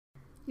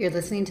You're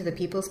listening to The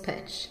People's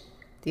Pitch,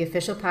 the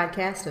official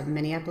podcast of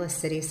Minneapolis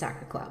City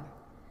Soccer Club,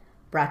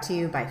 brought to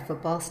you by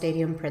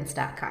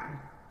FootballStadiumPrints.com.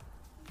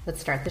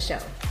 Let's start the show.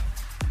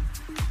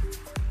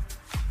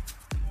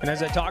 And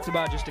as I talked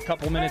about just a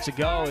couple minutes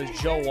ago, as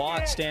Joe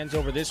Watt stands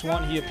over this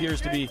one, he appears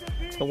to be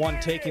the one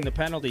taking the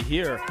penalty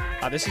here.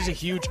 This is a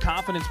huge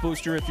confidence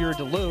booster if you're a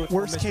Duluth.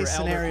 Worst case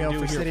scenario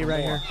for City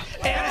right here.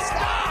 And it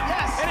stopped!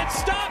 Yes! And it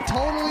stopped!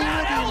 Totally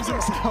redeems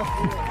himself.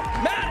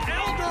 Matt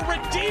Elder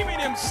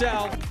redeeming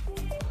himself.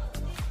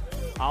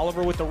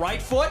 Oliver with the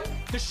right foot.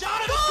 The shot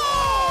of the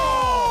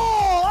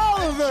goal!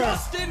 Oliver! And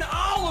Justin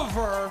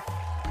Oliver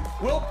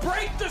will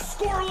break the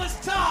scoreless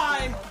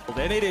tie.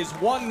 And it is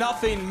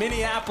 1-0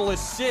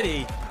 Minneapolis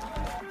City.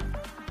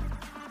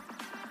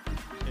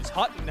 Is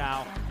Hutton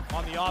now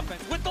on the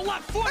offense with the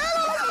left foot.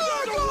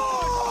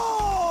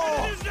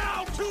 And it is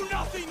now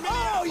 2-0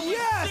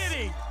 Minneapolis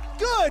City.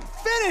 Good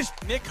finish.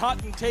 Nick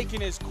Hutton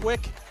taking his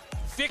quick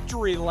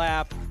victory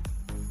lap.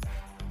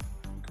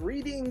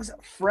 Greetings,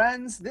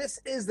 friends. This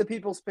is the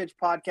People's Pitch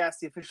Podcast,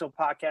 the official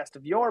podcast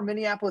of your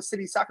Minneapolis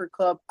City Soccer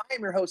Club. I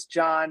am your host,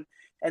 John,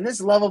 and this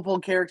lovable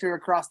character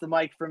across the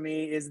mic from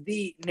me is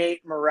the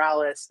Nate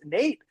Morales.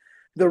 Nate,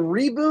 the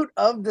reboot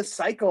of the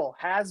cycle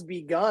has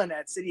begun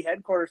at City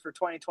headquarters for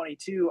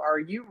 2022. Are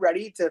you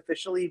ready to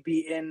officially be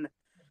in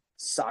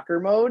soccer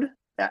mode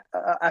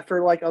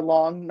after like a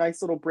long,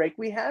 nice little break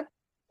we had?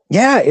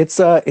 Yeah, it's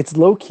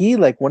low key,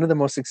 like one of the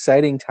most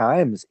exciting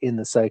times in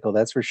the cycle,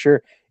 that's for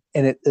sure.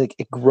 And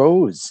it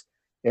grows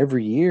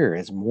every year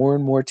as more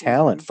and more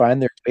talent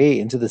find their way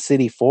into the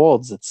city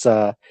folds. It's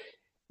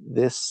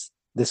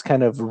this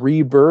kind of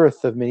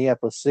rebirth of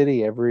Minneapolis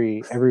City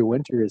every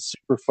winter is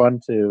super fun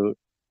to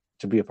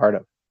be a part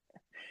of.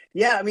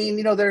 Yeah, I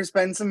mean, there's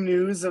been some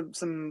news of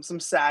some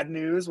sad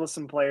news with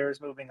some players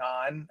moving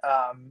on,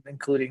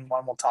 including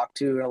one we'll talk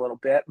to in a little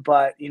bit.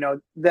 But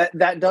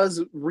that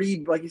does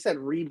like you said,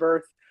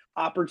 rebirth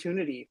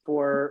opportunity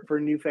for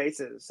new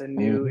faces and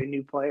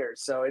new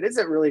players. So it is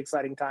a really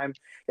exciting time.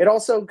 It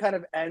also kind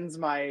of ends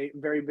my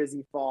very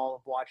busy fall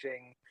of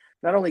watching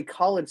not only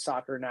college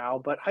soccer now,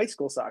 but high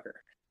school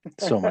soccer.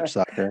 So much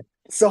soccer.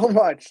 So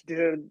much,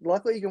 dude.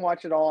 Luckily you can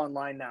watch it all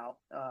online now.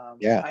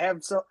 Yeah. I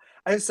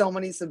have so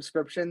many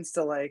subscriptions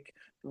to like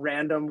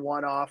random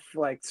one-off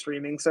like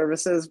streaming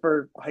services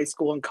for high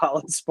school and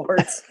college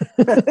sports.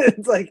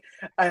 It's like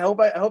I hope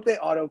they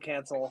auto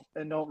cancel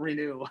and don't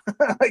renew.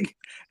 Like,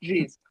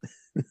 geez.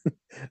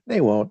 They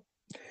won't.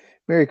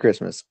 Merry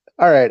Christmas.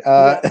 All right.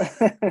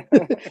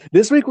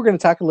 This week we're going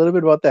to talk a little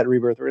bit about that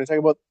rebirth. We're going to talk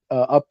about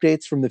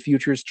updates from the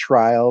Futures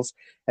trials,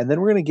 and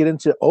then we're going to get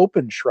into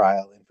open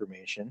trial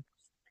information.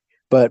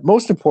 But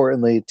most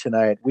importantly,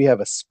 tonight we have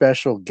a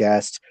special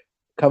guest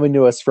coming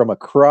to us from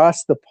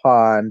across the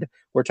pond.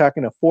 We're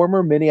talking to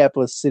former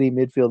Minneapolis City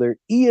midfielder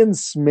Ian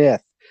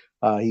Smith.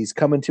 He's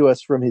coming to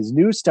us from his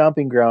new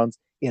stomping grounds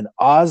in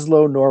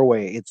Oslo,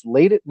 Norway. It's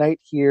late at night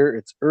here.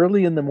 It's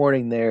early in the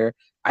morning there.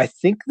 I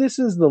think this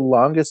is the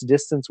longest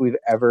distance we've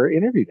ever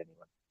interviewed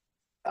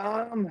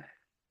anyone.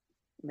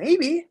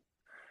 Maybe.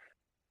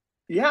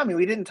 Yeah, I mean,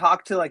 we didn't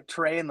talk to like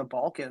Trey in the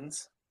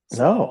Balkans.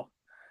 No.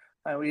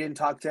 We didn't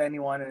talk to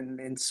anyone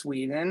in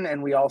Sweden,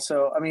 and we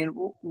also, I mean,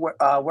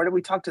 where did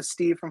we talk to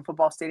Steve from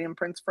Football Stadium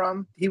Prince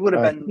from? He would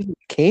have been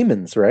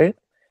Caymans, right?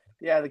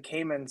 Yeah, the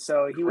Caymans.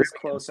 So he was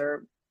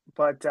closer,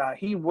 but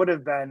he would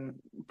have been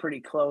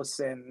pretty close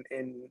in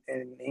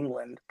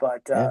England.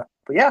 But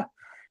yeah,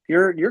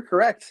 you're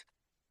correct.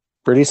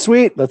 Pretty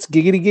sweet. Let's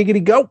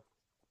giggity go.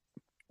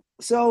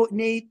 So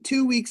Nate,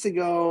 2 weeks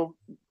ago,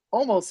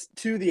 almost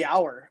to the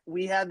hour,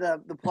 we had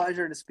the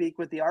pleasure to speak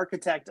with the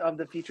architect of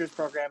the Futures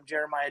program,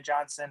 Jeremiah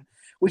Johnson,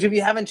 which if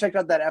you haven't checked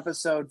out that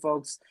episode,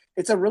 folks,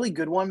 it's a really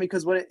good one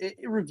because it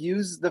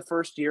reviews the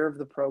first year of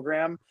the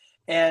program.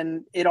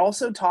 And it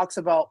also talks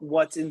about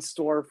what's in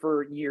store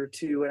for year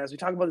two. And as we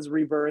talk about this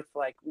rebirth,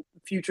 like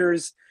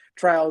Futures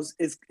trials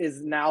is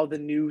now the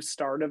new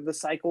start of the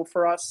cycle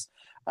for us.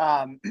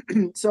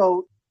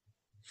 So,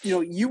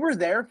 you were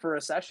there for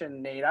a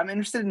session, Nate. I'm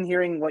interested in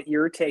hearing what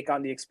your take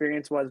on the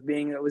experience was,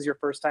 being it was your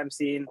first time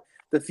seeing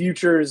the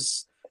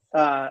Futures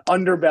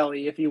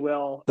underbelly, if you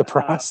will. The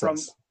process.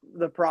 From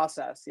the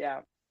process,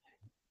 yeah.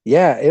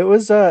 Yeah, it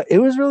was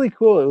really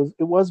cool.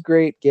 It was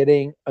great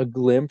getting a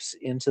glimpse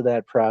into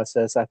that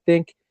process. I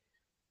think,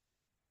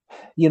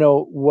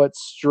 what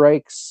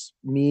strikes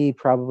me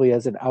probably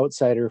as an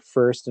outsider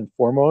first and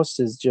foremost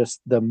is just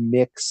the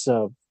mix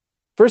of,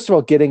 first of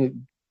all,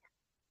 getting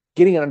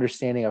an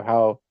understanding of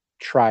how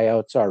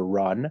tryouts are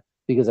run,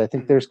 because I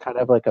think there's kind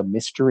of like a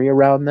mystery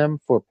around them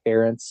for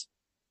parents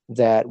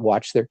that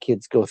watch their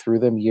kids go through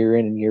them year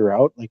in and year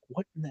out. Like,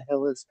 what in the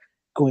hell is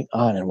going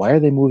on, and why are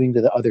they moving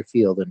to the other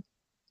field, and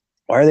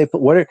why are they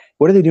what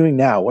are they doing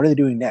now? What are they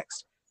doing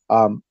next?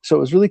 So it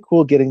was really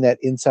cool getting that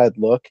inside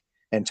look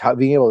and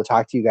being able to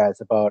talk to you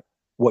guys about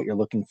what you're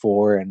looking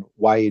for and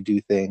why you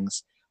do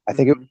things. I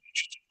think it was a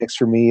mix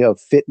for me of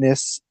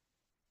fitness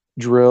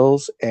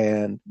drills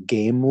and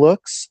game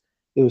looks.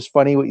 It was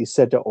funny what you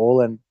said to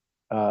Olin,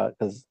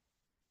 because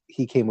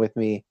he came with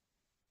me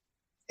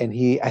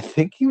and I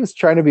think he was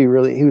trying to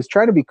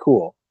be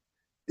cool.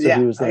 So Yeah,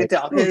 he was I can like,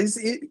 tell. He's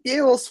a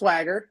little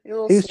swagger, a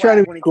little he was trying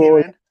to swag be when he came cool.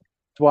 in.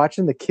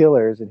 Watching the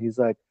Killers, and he's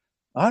like,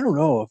 I don't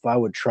know if I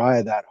would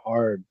try that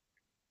hard.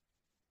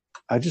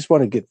 I just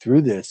want to get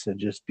through this and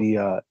just be,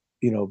 have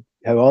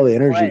all the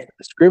energy Play. for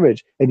the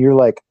scrimmage. And you're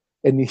like,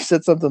 and he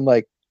said something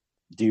like,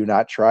 do you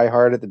not try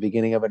hard at the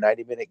beginning of a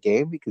 90-minute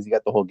game because you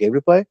got the whole game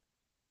to play?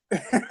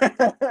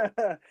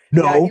 Yeah,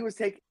 No. he was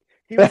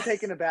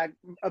taken aback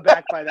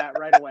by that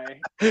right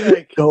away.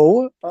 Like,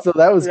 No. So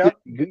that was good.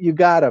 yep. You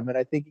got him, and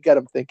I think you got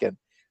him thinking.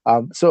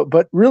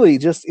 But really,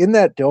 just in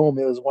that dome,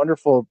 it was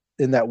wonderful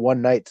in that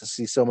one night to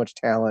see so much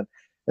talent,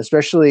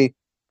 especially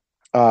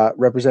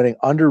representing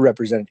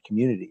underrepresented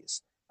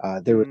communities.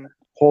 There was a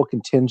whole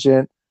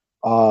contingent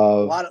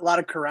of a lot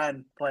of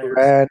Karen players.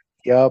 Karen.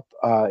 Yep.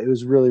 It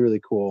was really,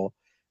 really cool.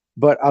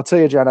 But I'll tell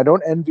you, John, I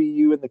don't envy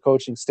you and the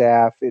coaching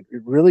staff. It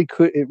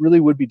really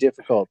would be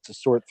difficult to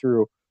sort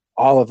through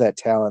all of that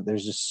talent.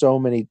 There's just so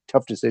many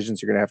tough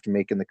decisions you're going to have to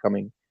make in the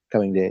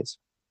coming days.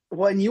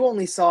 Well, and you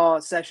only saw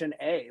session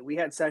A. We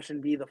had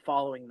session B the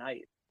following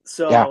night.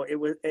 So Yeah.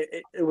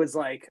 it was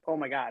like, oh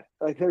my God,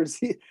 like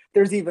there's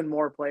even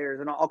more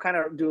players, and I'll kind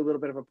of do a little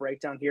bit of a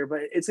breakdown here.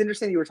 But it's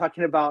interesting you were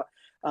talking about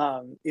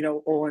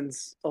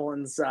Olin's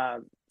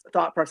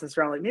thought process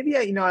around like maybe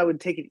I would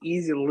take it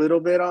easy a little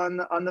bit on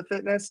the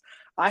fitness.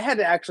 I had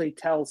to actually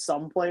tell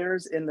some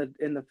players in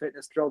the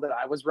fitness drill that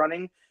I was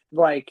running,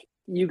 like,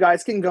 you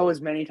guys can go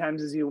as many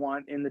times as you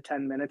want in the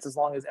 10 minutes as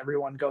long as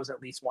everyone goes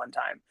at least one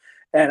time.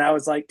 And I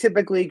was like,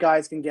 typically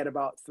guys can get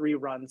about 3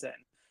 runs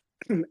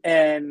in.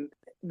 And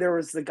there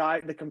was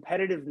the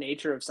competitive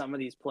nature of some of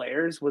these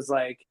players was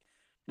like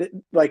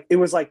it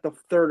was like the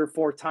 3rd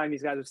or 4th time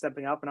these guys are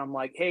stepping up, and I'm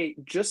like, hey,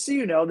 just so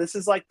you know, this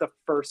is like the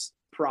first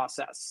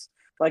process.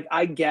 Like,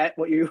 I get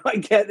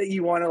that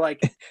you want to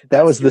like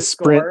that was the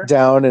sprint score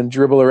down and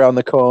dribble around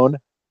the cone.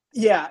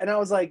 Yeah, and I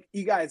was like,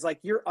 you guys, like,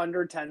 you're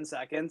under 10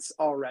 seconds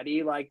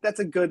already. Like, that's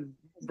a good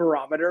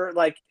barometer.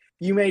 Like,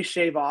 you may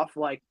shave off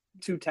like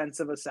 0.2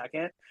 of a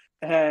second.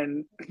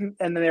 And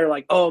then they were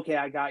like, oh, okay,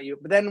 I got you.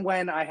 But then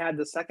when I had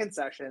the second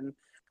session,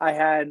 I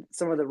had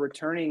some of the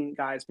returning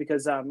guys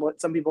because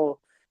what some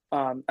people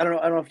I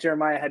don't know if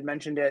Jeremiah had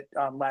mentioned it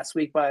last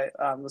week, but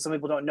what some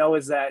people don't know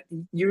is that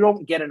you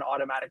don't get an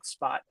automatic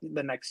spot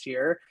the next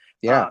year.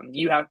 Yeah.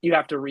 You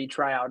have to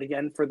retry out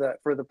again for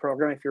the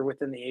program if you're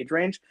within the age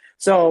range.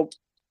 So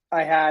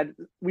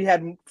we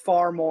had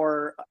far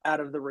more out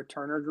of the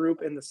returner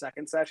group in the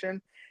second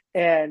session,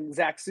 and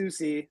Zach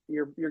Susi,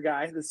 your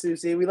guy, the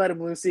Susi, we let him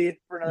loosey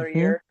for another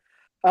year.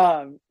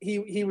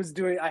 He was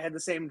doing, I had the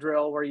same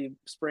drill where you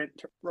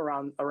sprint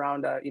around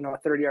a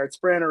 30-yard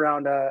sprint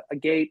around a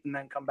gate and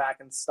then come back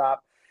and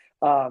stop.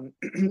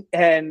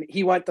 And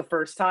he went the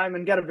first time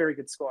and got a very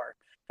good score.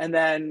 And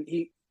then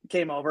he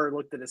came over,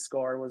 looked at his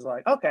score, was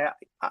like, okay,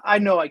 I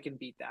know I can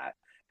beat that.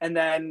 And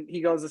then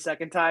he goes the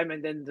second time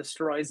and then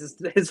destroys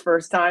his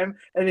first time.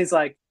 And he's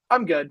like,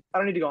 I'm good. I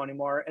don't need to go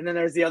anymore. And then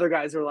there's the other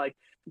guys who are like,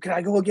 can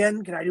I go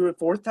again? Can I do it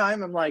 4th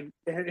time? I'm like,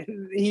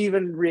 and he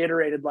even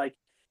reiterated, like,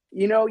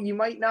 you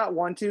might not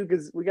want to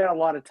because we got a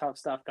lot of tough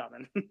stuff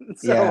coming.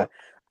 So,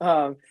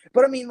 yeah.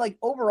 But I mean, like,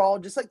 overall,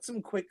 just like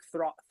some quick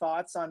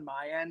thoughts on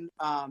my end,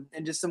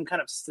 and just some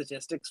kind of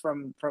statistics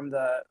from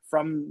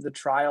the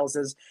trials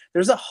is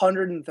there's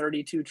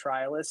 132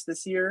 trialists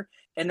this year,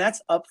 and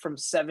that's up from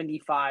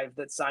 75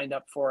 that signed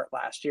up for it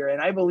last year.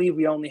 And I believe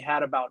we only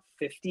had about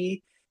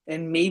 50,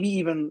 and maybe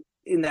even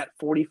in that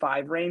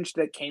 45 range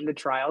that came to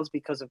trials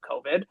because of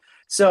COVID.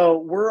 So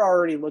we're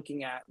already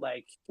looking at,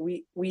 like,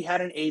 we had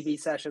an AB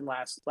session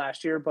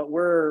last year, but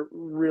we're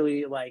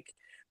really like,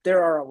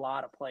 there are a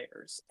lot of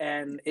players,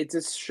 and it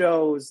just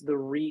shows the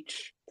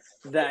reach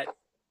that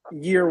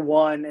year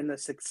one and the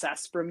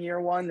success from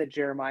year one that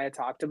Jeremiah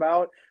talked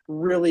about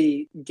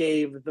really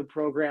gave the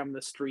program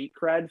the street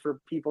cred for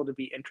people to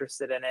be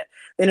interested in it.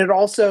 And it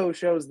also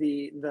shows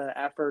the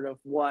effort of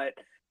what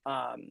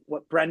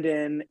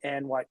Brendan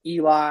and what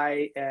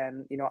Eli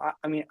and,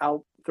 I mean,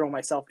 I'll throw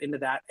myself into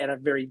that at a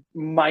very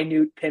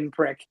minute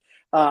pinprick.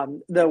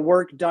 The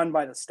work done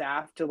by the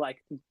staff to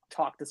like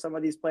talk to some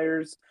of these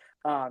players,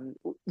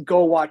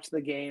 go watch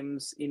the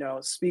games,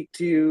 speak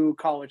to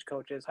college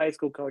coaches, high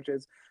school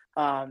coaches.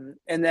 And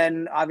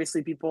then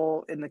obviously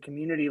people in the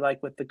community,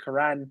 like with the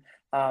Karen,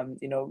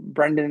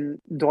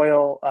 Brendan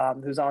Doyle,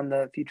 who's on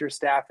the future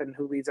staff and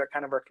who leads our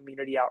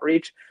community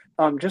outreach.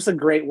 Just a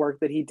great work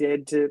that he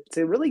did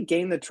to really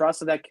gain the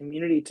trust of that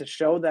community, to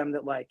show them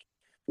that, like,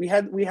 we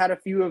had a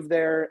few of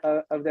their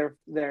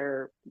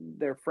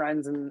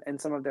friends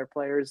and some of their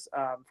players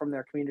from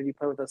their community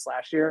play with us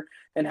last year,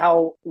 and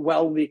how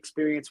well the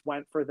experience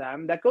went for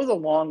them. That goes a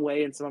long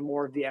way in some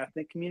more of the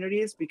ethnic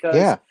communities,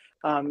 because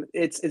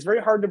it's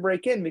very hard to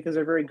break in because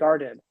they're very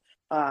guarded.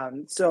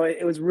 So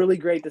it was really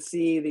great to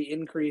see the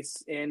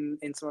increase in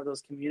some of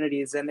those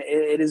communities, and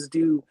it is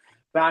due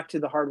back to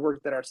the hard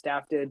work that our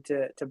staff did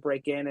to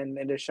break in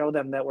and to show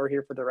them that we're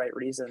here for the right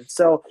reason.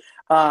 So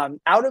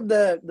out of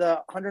the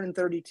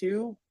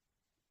 132,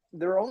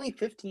 there were only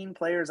 15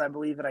 players, I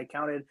believe, that I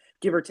counted,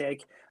 give or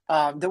take,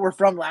 that were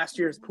from last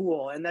year's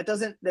pool, and that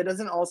doesn't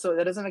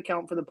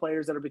account for the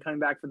players that are coming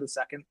back for the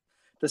second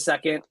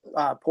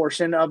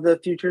portion of the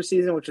future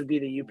season, which would be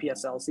the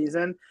UPSL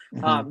season,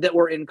 that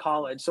were in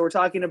college. So we're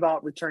talking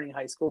about returning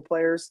high school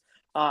players.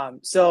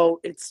 So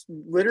it's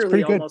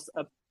literally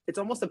it's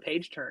almost a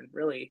page turn,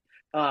 really,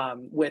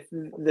 with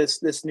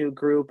this new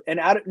group. And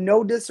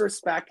no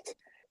disrespect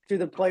to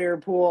the player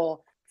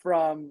pool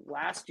from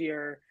last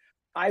year,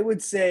 I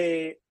would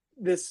say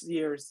this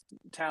year's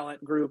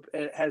talent group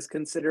has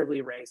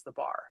considerably raised the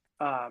bar.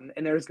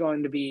 And there's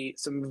going to be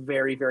some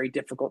very, very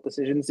difficult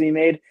decisions to be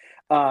made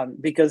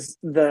because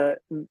the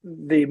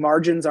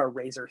margins are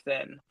razor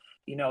thin.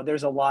 You know,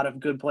 there's a lot of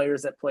good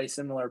players that play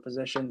similar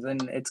positions,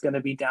 and it's going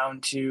to be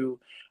down to,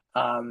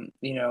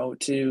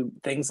 to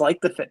things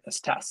like the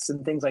fitness tests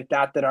and things like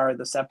that are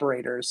the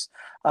separators.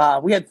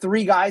 We had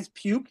 3 guys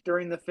puke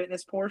during the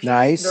fitness portion.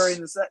 Nice.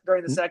 During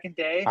the second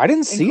day. I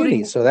didn't see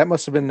any, so that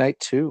must have been night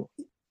 2.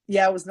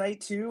 Yeah, it was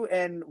night 2,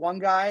 and one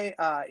guy,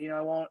 I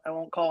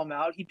won't call him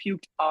out. He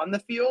puked on the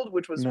field,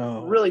 which was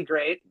really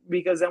great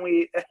because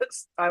then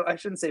I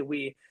shouldn't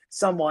say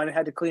someone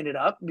had to clean it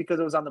up because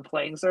it was on the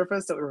playing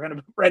surface that we were going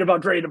to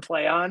ready to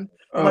play on.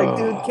 Like,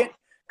 dude,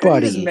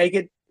 couldn't you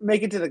just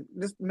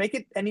make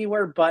it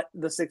anywhere but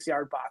the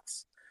 6-yard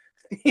box?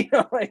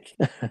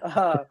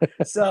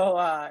 So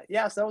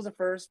that was a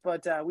first.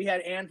 But we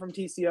had Ann from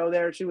TCO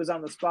there. She was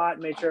on the spot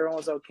and made sure everyone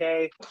was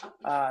okay.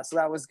 So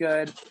that was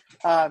good.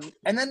 And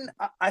then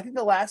I think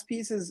the last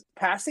piece is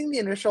passing the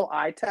initial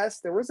eye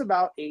test. There was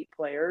about 8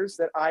 players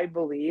that I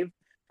believe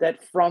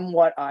that, from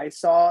what I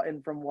saw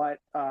and from what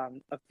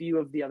a few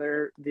of the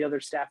other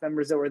staff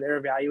members that were there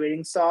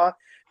evaluating saw,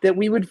 that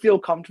we would feel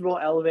comfortable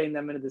elevating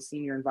them into the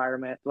senior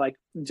environment, like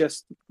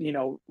just,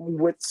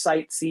 with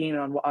sightseeing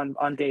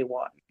on day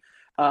one.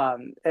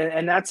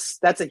 And that's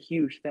a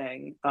huge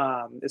thing,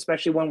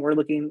 especially when we're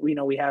looking,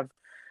 we have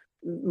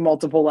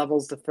multiple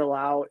levels to fill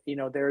out.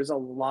 There's a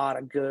lot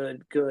of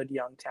good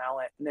young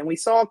talent. And then we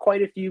saw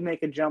quite a few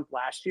make a jump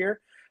last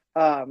year.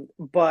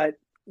 But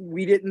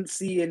we didn't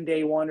see in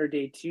day 1 or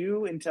day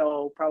 2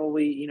 until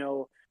probably,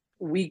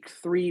 week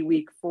 3,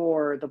 week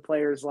 4, the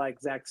players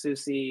like Zach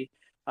Susi,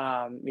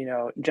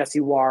 Jesse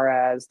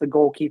Juarez, the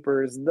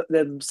goalkeepers,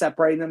 them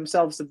separating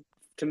themselves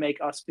to make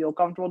us feel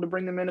comfortable to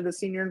bring them into the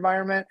senior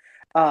environment.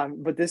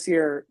 But this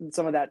year,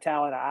 some of that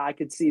talent, I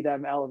could see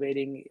them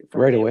elevating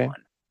from right day away. 1.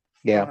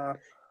 Yeah.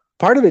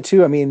 Part of it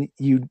too, I mean,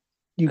 you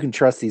can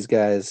trust these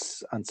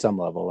guys on some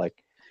level.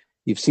 Like,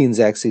 you've seen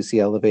Zach Susi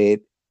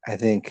elevate. I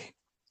think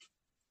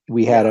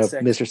we had a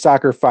Mr.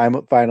 Soccer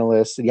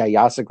finalist. Yeah,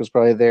 Jacek was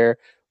probably there.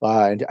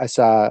 And I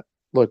saw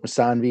Loic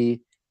Masanvi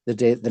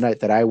the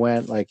night that I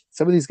went. Like,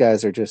 some of these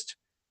guys are just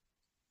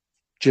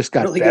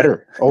got really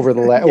better over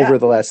the over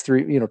the last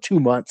 2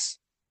 months.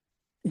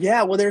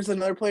 Yeah, well, there's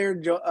another player,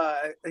 Joe.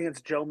 I think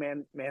it's Joe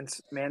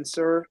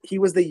Mansur. He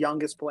was the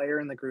youngest player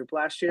in the group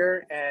last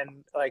year,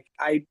 and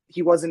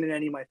he wasn't in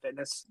any of my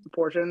fitness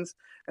portions.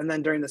 And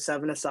then during the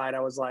 7-a-side, I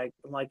was like,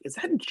 is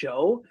that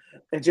Joe?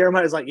 And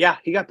Jeremiah was like, yeah,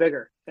 he got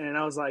bigger. And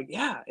I was like,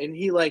 yeah, and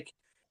he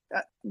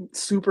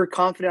super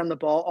confident on the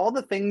ball. All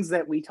the things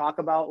that we talk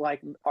about,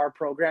 like our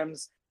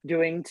programs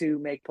doing to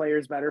make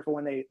players better for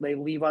when they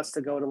leave us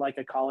to go to like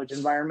a college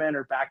environment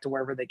or back to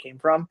wherever they came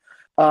from.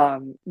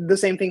 The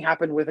same thing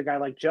happened with a guy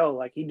like Joe.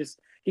 Like,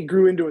 he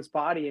grew into his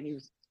body,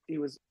 and he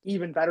was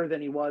even better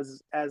than he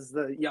was as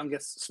the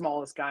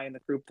smallest guy in the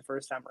group the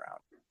first time around.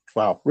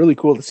 Wow. Really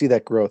cool to see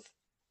that growth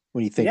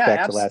when you think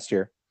back to last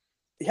year.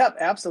 Yep,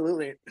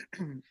 absolutely.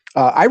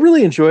 I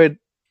really enjoyed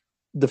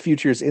the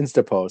Futures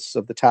Insta posts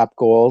of the top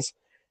goals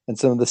and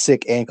some of the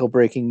sick ankle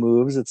breaking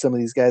moves that some of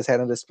these guys had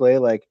on display.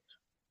 Like,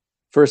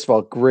 first of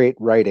all, great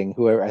writing.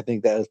 Whoever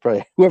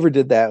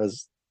did that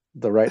was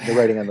the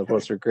writing on the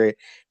poster. Great.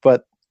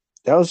 But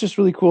that was just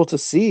really cool to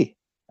see.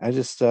 I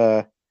just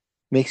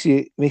makes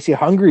you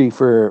hungry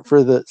for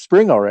the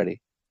spring already.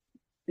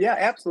 Yeah,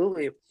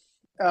 absolutely.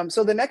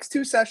 So the next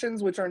 2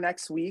 sessions, which are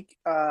next week,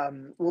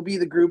 will be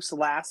the group's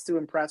last to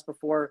impress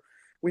before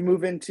we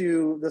move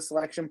into the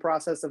selection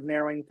process of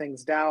narrowing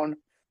things down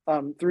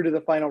through to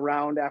the final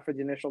round after the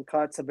initial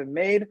cuts have been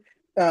made,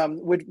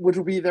 which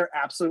will be their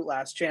absolute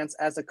last chance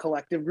as a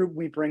collective group.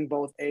 We bring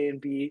both A and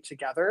B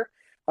together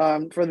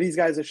for these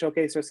guys to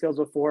showcase their skills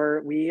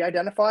before we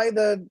identify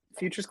the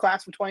futures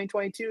class for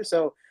 2022.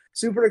 So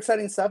super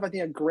exciting stuff. I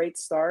think a great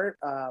start.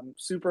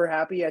 Super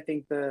happy. I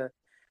think the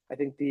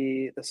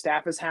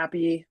staff is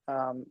happy.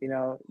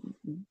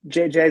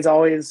 JJ's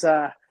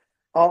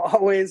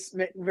always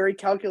very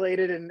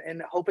calculated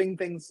and hoping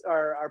things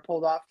are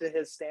pulled off to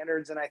his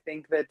standards. And I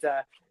think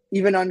that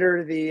even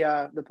under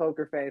the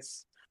poker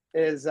face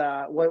is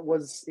what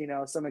was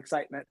some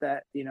excitement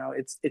that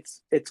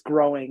it's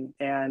growing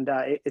and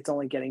it's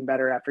only getting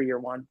better after year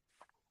 1.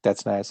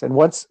 That's nice. And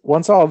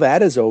once all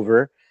that is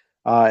over,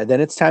 then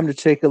it's time to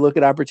take a look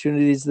at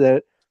opportunities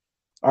that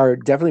are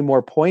definitely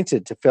more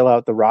pointed to fill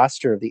out the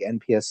roster of the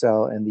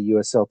NPSL and the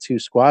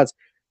USL2 squads,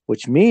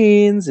 which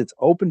means it's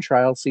open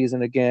trial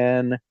season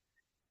again.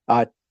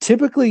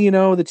 Typically,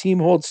 the team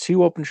holds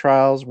 2 open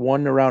trials,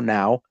 one around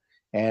now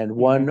and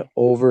one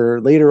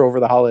later over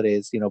the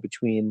holidays,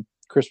 between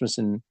Christmas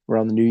and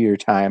around the New Year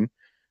time,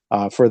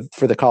 for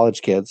the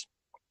college kids.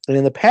 And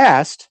in the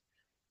past,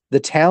 the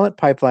talent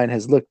pipeline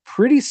has looked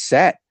pretty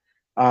set,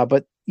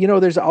 but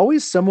there's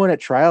always someone at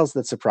trials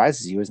that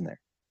surprises you, isn't there?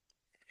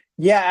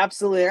 Yeah,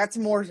 absolutely. I got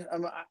some more.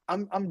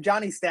 I'm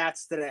Johnny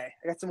Stats today.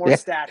 I got some more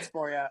stats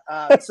for you.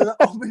 So the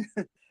open,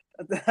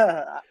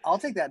 I'll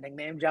take that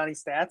nickname, Johnny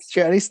Stats.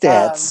 Johnny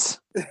Stats.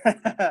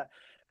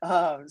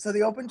 So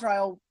the open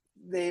trial,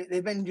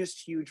 they've been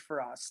just huge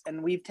for us,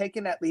 and we've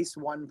taken at least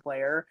one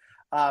player.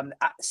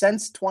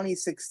 Since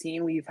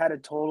 2016, we've had a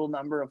total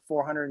number of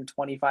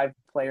 425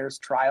 players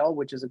trial,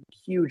 which is a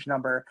huge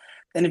number.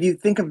 And if you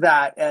think of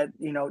that at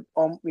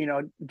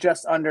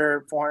just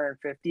under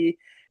 450,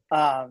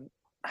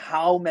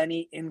 how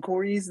many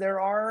inquiries there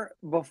are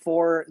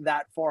before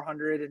that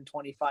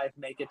 425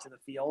 make it to the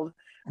field.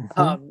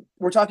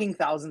 We're talking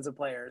thousands of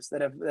players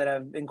that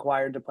have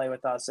inquired to play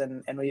with us,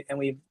 and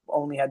we've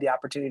only had the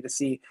opportunity to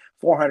see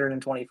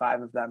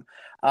 425 of them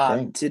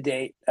to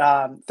date.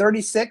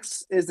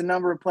 36 is the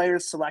number of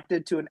players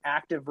selected to an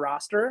active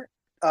roster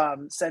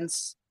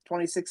since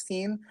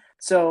 2016.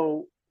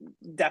 So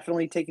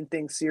definitely taking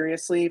things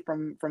seriously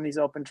from these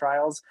open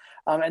trials.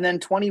 And then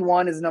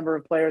 21 is the number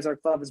of players our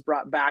club has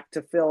brought back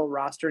to fill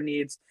roster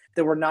needs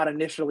that were not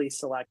initially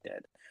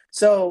selected.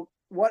 So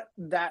what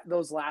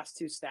those last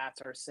two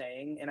stats are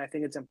saying, and I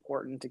think it's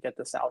important to get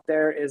this out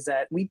there, is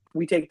that we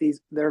take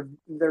these, they're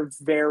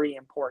very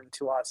important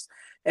to us.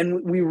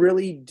 And we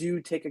really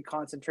do take a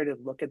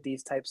concentrated look at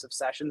these types of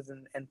sessions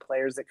and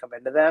players that come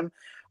into them.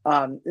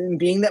 And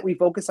being that we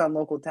focus on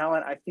local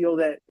talent, I feel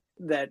that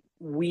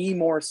we,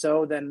 more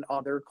so than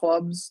other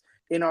clubs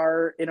in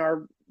our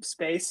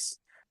space,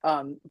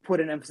 put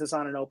an emphasis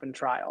on an open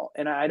trial.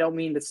 And I don't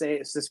mean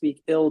to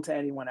speak ill to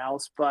anyone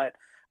else, but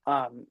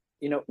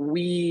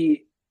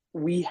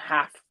we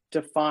have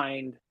to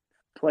find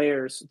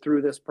players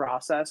through this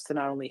process to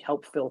not only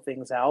help fill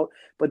things out,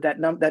 but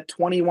that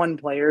 21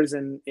 players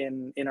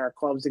in our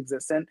club's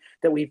existence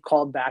that we've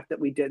called back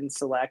that we didn't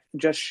select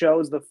just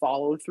shows the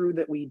follow through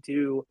that we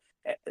do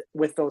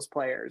with those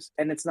players.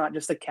 And it's not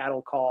just a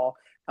cattle call.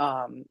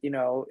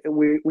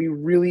 We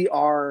really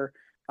are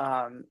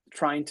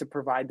trying to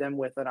provide them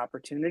with an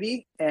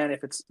opportunity. And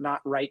if it's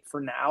not right for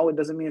now, it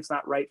doesn't mean it's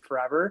not right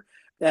forever.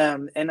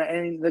 And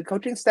the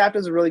coaching staff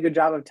does a really good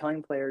job of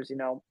telling players,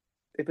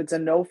 if it's a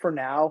no for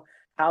now,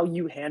 how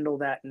you handle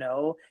that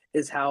no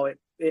is how it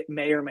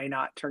may or may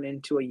not turn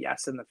into a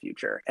yes in the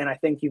future. And I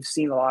think you've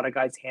seen a lot of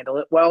guys handle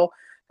it well,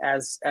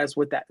 as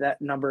with that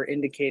number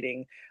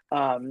indicating.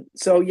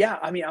 So yeah,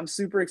 I mean, I'm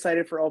super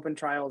excited for open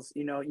trials.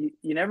 You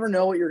never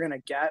know what you're going to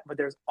get, but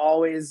there's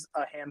always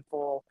a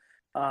handful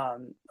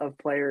of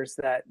players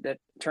that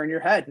turn your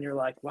head and you're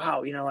like,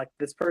 wow, like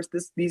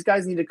these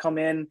guys need to come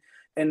in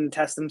and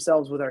test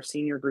themselves with our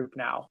senior group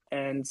now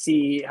and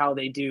see how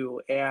they do.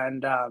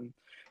 And,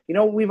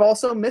 we've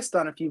also missed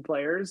on a few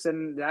players,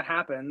 and that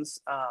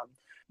happens.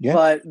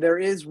 But there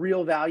is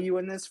real value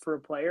in this for a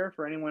player,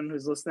 for anyone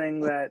who's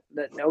listening that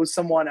knows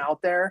someone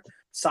out there.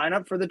 Sign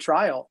up for the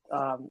trial.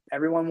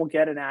 Everyone will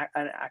get an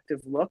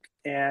active look,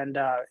 and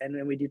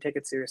then we do take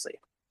it seriously.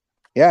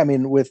 Yeah, I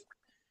mean, with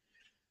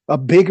a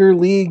bigger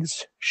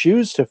league's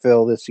shoes to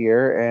fill this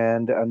year,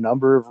 and a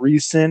number of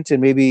recent and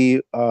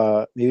maybe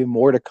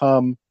more to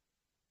come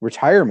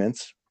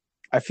retirements,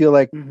 I feel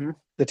like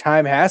the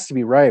time has to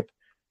be ripe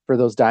for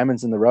those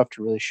diamonds in the rough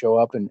to really show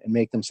up and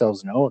make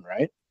themselves known,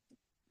 right?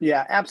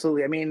 Yeah,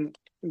 absolutely. I mean,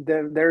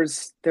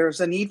 there's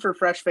a need for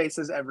fresh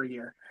faces every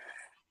year,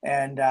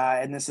 and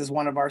this is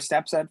one of our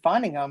steps at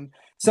finding them.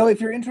 So if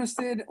you're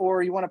interested,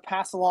 or you want to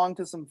pass along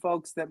to some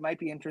folks that might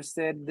be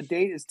interested, the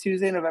date is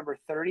Tuesday, November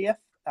 30th.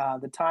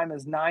 The time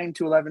is 9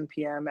 to 11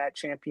 p.m. at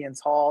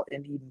Champions Hall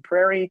in Eden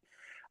Prairie.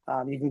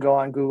 You can go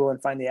on Google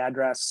and find the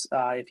address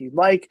if you'd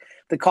like.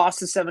 The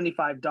cost is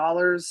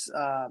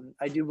 $75.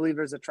 I do believe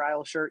there's a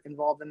trial shirt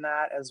involved in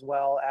that, as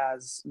well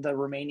as the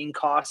remaining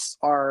costs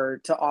are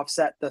to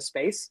offset the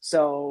space.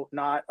 So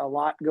not a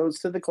lot goes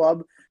to the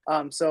club.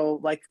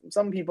 So like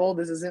some people,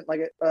 this isn't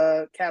like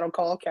a cattle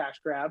call cash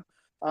grab.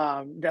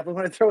 Definitely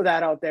want to throw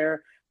that out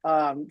there.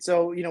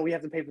 So we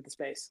have to pay for the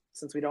space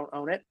since we don't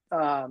own it.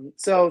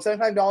 So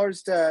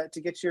 $75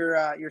 to get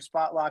your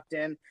spot locked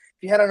in.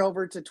 If you head on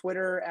over to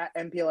Twitter at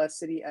MPLS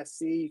City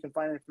SC, you can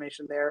find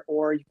information there,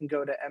 or you can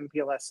go to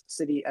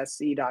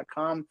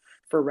mplscitysc.com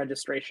for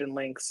registration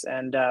links,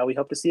 and we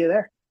hope to see you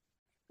there.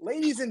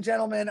 Ladies and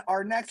gentlemen,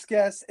 our next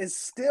guest is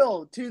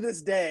still to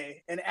this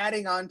day and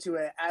adding on to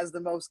it as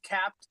the most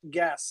capped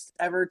guest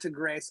ever to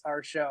grace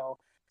our show.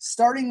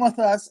 Starting with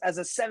us as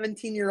a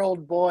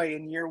 17-year-old boy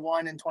in year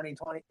one in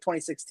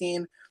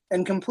 2016,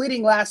 and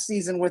completing last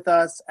season with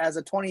us as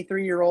a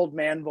 23-year-old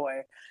man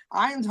boy.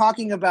 I'm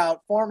talking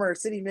about former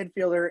City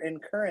midfielder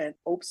and current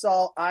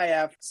Opsal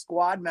IF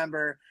squad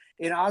member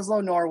in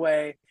Oslo,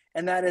 Norway,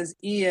 and that is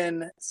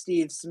Ian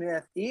Steve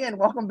Smith. Ian,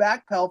 welcome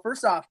back, pal.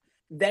 First off,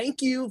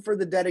 thank you for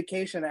the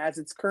dedication, as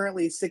it's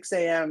currently 6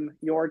 a.m.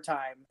 your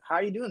time. How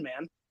are you doing,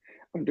 man?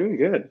 I'm doing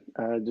good.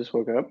 Just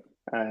woke up.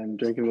 I'm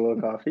drinking a little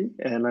coffee,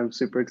 and I'm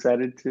super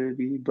excited to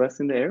be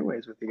blessing the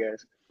airways with you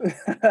guys.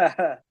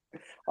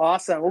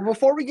 Awesome. Well,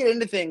 before we get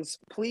into things,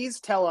 please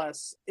tell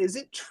us, is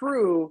it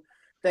true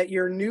that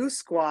your new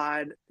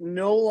squad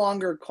no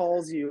longer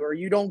calls you, or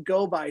you don't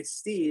go by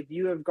Steve?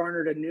 You have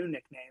garnered a new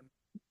nickname.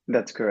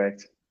 That's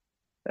correct.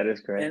 That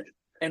is correct.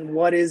 And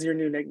what is your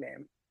new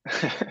nickname?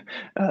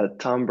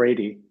 Tom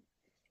Brady.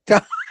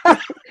 That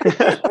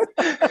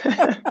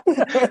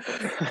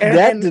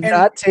did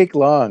not take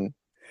long.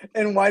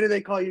 And why do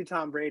they call you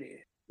Tom Brady?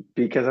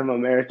 Because I'm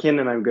American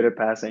and I'm good at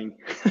passing.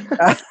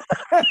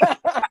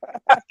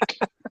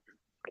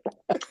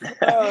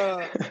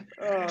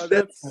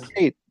 That's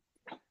great.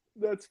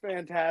 That's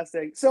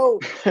fantastic.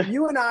 So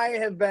you and I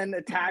have been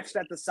attached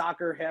at the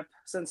soccer hip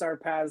since our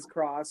paths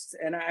crossed,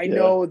 and I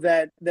know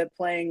that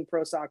playing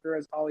pro soccer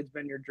has always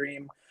been your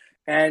dream,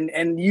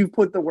 and you've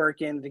put the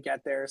work in to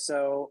get there.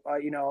 So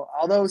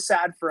although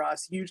sad for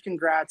us, huge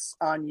congrats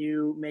on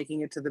you making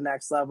it to the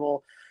next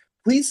level.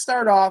 Please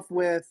start off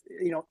with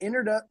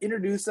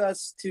introduce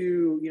us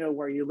to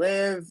where you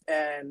live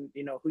and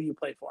who you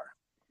play for.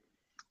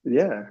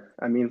 Yeah,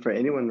 I mean, for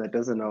anyone that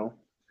doesn't know,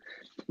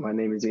 my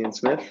name is Ian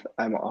Smith.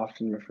 I'm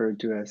often referred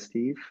to as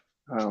Steve.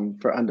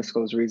 For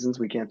undisclosed reasons,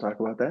 we can't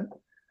talk about that.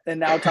 And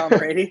now Tom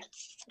Brady?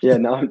 Yeah,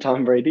 now I'm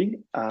Tom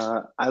Brady.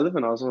 I live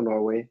in Oslo,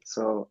 Norway.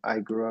 So I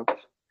grew up,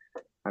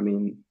 I'm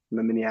a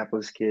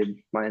Minneapolis kid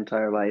my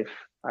entire life.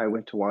 I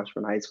went to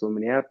Washburn High School in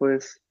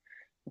Minneapolis.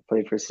 I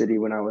played for City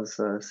when I was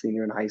a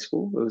senior in high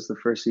school. It was the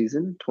first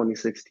season,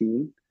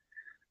 2016.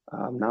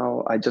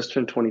 Now I just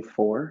turned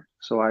 24.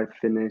 So I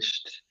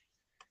finished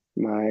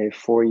my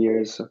 4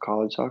 years of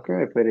college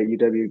soccer. I played at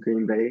UW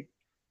Green Bay.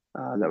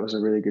 That was a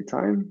really good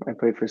time. I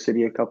played for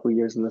City a couple of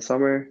years in the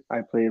summer.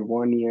 I played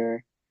 1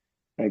 year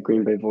at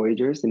Green Bay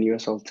Voyagers in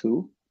USL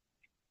 2.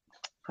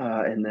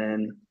 And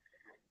then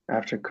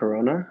after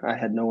Corona, I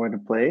had nowhere to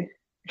play.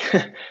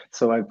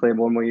 So I played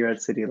 1 more year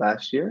at City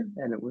last year,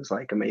 and it was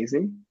like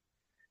amazing.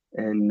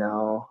 And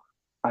now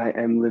I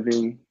am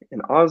living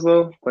in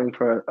Oslo, playing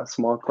for a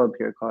small club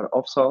here called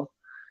Opsal,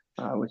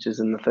 which is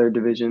in the 3rd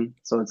division.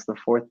 So it's the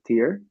 4th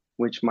tier,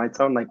 which might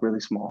sound like really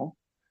small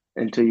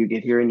until you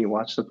get here and you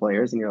watch the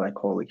players and you're like,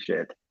 holy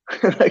shit.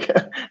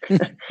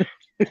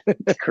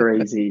 It's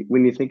crazy.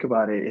 When you think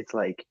about it, it's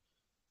like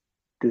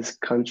this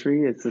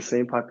country, it's the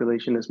same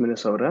population as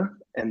Minnesota,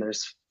 and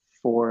there's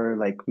 4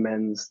 like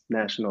men's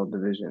national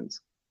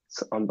divisions.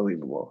 It's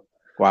unbelievable.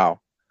 Wow.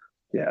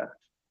 Yeah.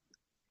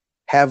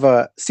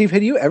 Steve,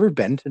 had you ever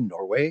been to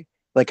Norway?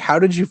 Like, how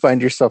did you find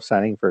yourself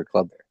signing for a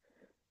club there?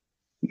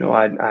 No,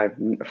 I've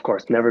of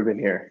course never been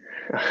here.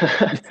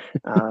 I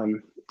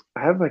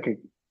have like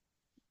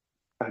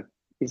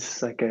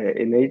he's like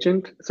an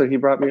agent, so he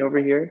brought me over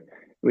here.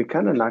 We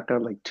kind of knocked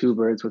out like 2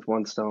 birds with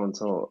 1 stone.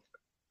 So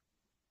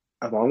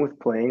along with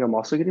playing, I'm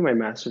also getting my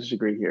master's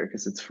degree here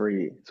because it's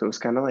free. So it's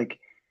kind of like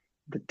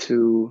the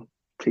 2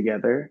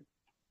 together,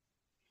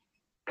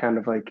 kind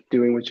of like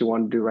doing what you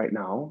want to do right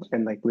now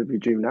and like live your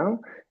dream now,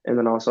 and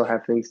then also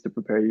have things to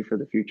prepare you for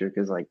the future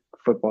because like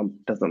football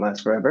doesn't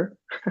last forever.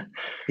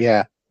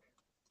 Yeah.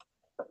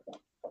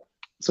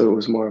 So it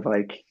was more of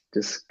like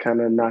just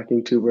kind of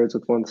knocking 2 birds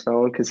with 1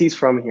 stone because he's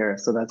from here.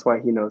 So that's why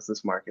he knows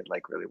this market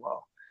like really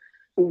well.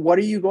 What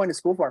are you going to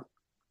school for?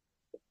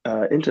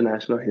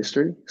 International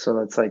history. So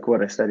that's like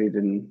what I studied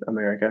in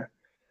America.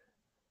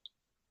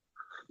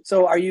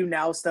 So are you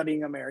now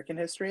studying American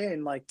history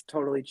and like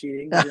totally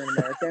cheating because you're an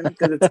American?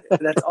 Because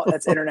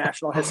that's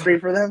international history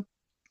for them?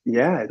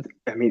 Yeah.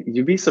 I mean,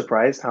 you'd be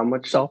surprised how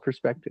much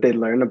Self-perspective they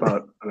learn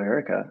about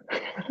America.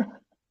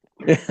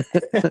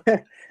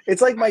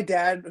 It's like my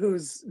dad,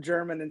 who's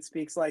German and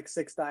speaks like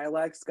 6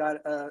 dialects, got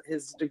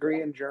his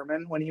degree in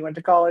German when he went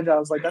to college. I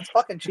was like, that's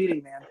fucking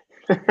cheating, man.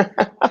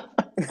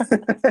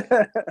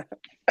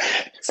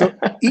 So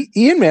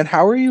Ian, man,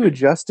 how are you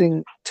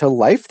adjusting to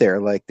life there?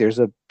 Like that's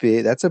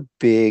a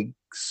big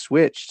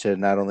switch to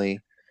not only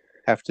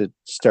have to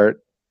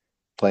start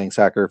playing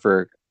soccer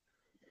for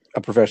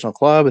a professional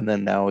club, and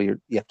then now you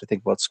have to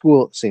think about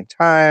school at the same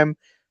time.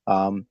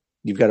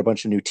 You've got a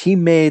bunch of new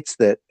teammates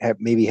that have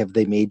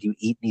they made you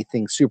eat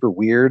anything super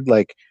weird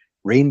like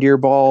reindeer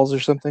balls or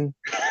something?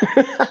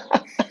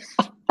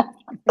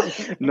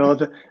 No,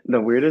 the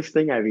weirdest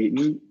thing I've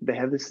eaten, they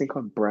have this thing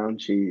called brown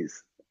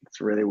cheese.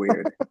 It's really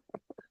weird.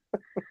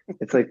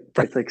 It's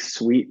like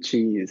sweet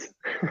cheese.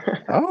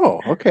 Oh,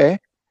 okay.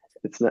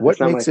 It's not What it's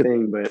not makes my it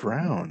thing, but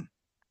brown?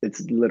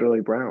 it's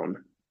literally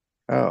brown.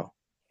 Oh.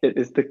 It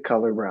is the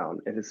color brown.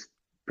 It is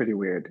pretty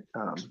weird.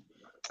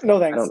 No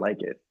thanks. I don't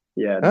like it.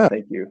 Yeah, Oh.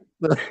 Thank you.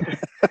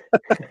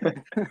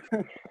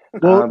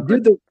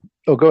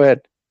 Well, go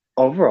ahead.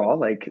 Overall,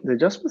 like the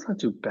adjustment's not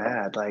too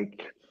bad. Like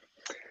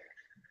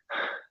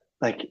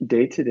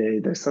day to day,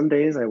 there's some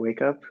days I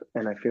wake up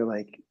and I feel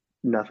like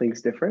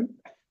nothing's different.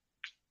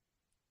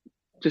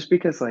 Just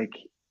because like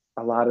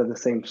a lot of the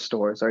same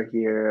stores are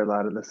here, a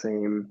lot of the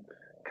same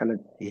kind of,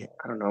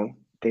 I don't know,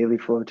 daily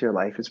flow to your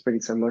life is pretty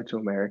similar to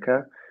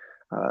America.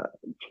 And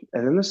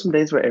then there's some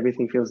days where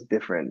everything feels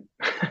different.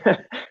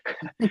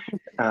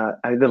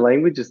 The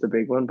language is the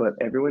big one, but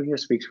everyone here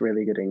speaks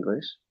really good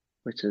English,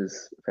 which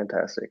is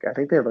fantastic. I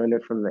think they learned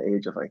it from the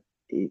age of like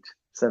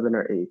 7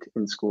 or 8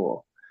 in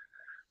school.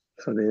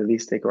 So they at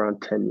least take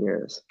around 10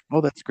 years.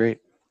 Oh, that's great.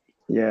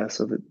 Yeah,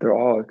 so they're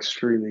all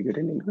extremely good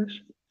in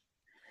English.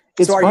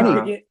 It's so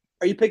funny.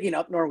 Are you picking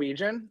up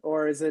Norwegian,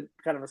 or is it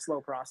kind of a slow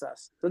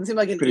process? Doesn't seem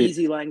like an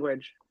easy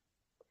language.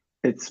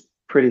 It's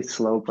pretty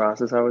slow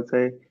process, I would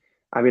say.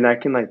 I mean, I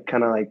can like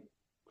kind of like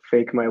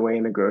fake my way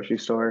in a grocery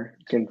store,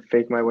 can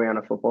fake my way on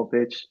a football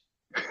pitch.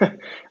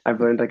 I've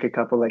learned like a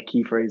couple like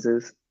key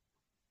phrases,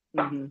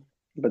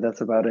 but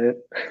that's about it.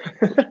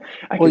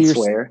 I can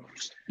swear.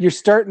 You're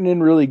starting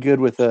in really good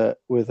with a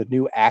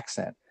new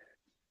accent.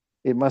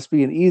 It must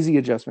be an easy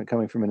adjustment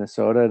coming from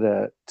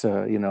Minnesota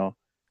to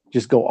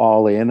just go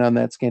all in on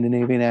that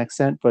Scandinavian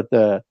accent. But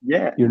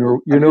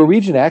your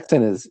Norwegian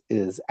accent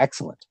is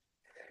excellent.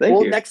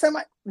 Thank you.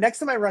 Next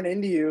time I run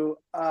into you,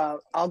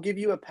 I'll give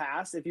you a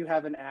pass if you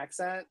have an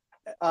accent.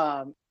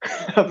 A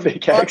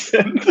fake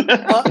accent.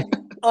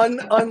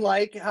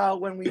 Unlike how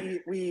when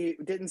we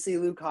didn't see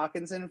Luke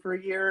Hawkinson for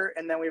a year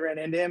and then we ran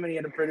into him and he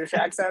had a British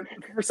accent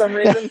for some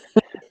reason.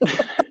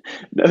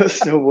 That was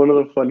still one of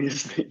the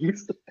funniest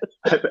things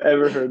I've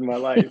ever heard in my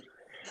life.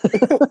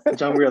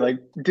 John, we were like,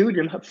 dude,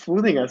 you're not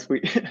fooling us.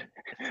 We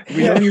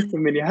know you're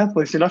from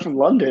Minneapolis. You're not from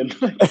London.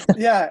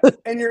 Yeah,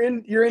 and you're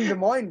in Des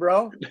Moines,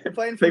 bro. You're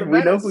playing for the we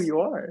know Menace. who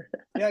you are.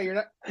 Yeah,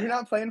 you're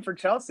not playing for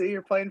Chelsea.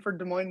 You're playing for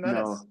Des Moines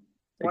Menace. No,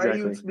 Why are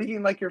you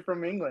speaking like you're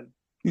from England?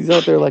 He's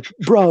out there like,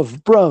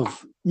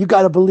 bruv, you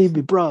gotta believe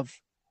me, bruv.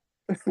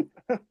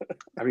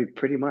 I mean,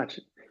 pretty much.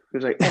 He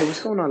was like, "Hey,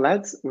 what's going on,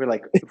 lads?" We're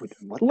like,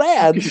 "What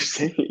lads? Are you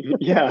saying?"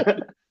 Yeah.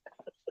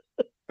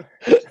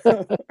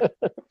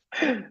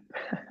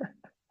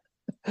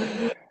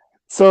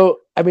 So,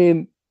 I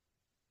mean,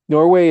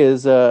 Norway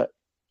is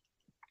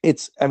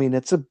it's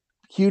a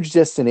huge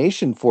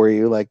destination for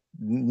you. Like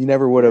you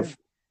never would have,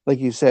 like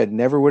you said,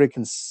 never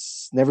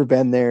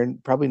been there,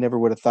 and probably never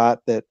would have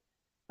thought that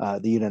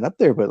you'd end up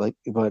there. But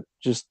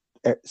just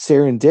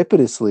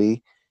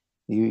serendipitously,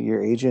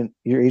 your agent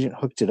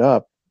hooked it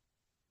up.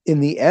 In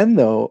the end,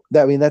 though,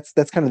 that's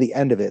kind of the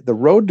end of it. The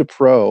road to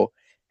pro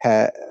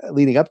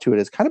leading up to it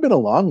has kind of been a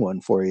long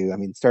one for you. I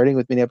mean, starting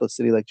with Minneapolis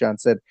City, like John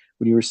said,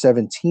 when you were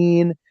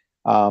 17,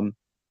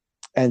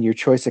 and your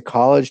choice of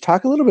college.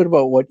 Talk a little bit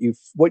about what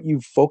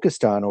you've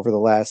focused on over the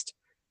last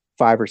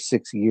 5 or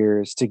 6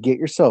 years to get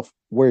yourself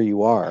where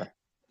you are.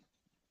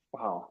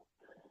 Wow,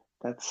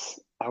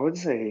 I would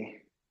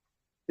say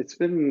it's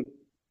been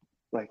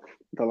like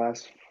the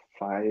last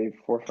 4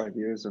 or 5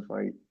 years of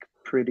like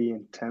pretty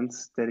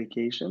intense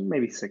dedication,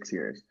 maybe 6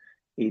 years,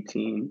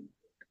 18.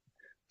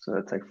 So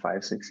that's like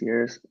 5, 6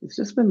 years. It's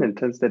just been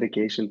intense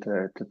dedication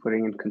to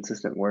putting in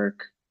consistent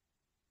work,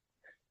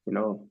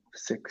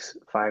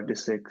 5 to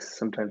 6,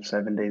 sometimes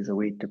 7 days a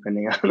week,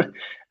 depending on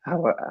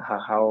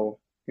how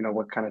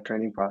what kind of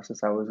training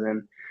process I was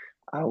in.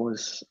 I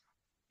was,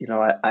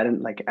 I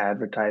didn't like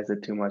advertise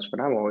it too much, but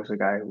I'm always a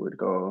guy who would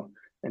go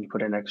and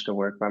put in extra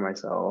work by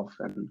myself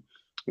and,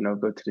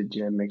 go to the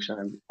gym, make sure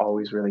I'm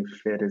always really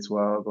fit as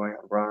well, going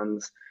on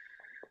runs.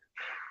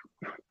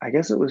 I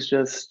guess it was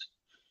just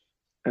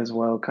as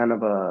well kind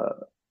of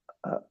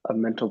a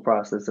mental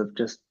process of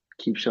just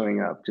keep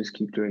showing up, just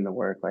keep doing the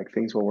work. Like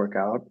things will work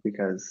out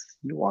because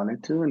you want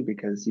it to and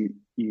because you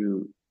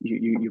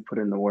put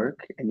in the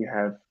work and you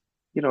have,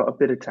 a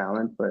bit of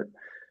talent, but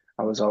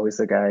I was always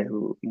the guy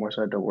who more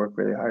so had to work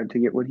really hard to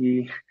get what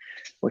he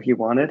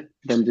wanted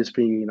than just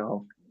being,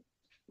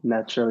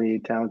 naturally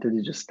talented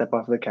to just step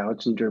off the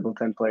couch and dribble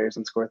 10 players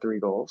and score 3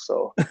 goals.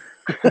 So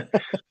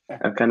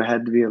I've kind of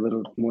had to be a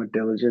little more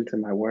diligent in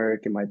my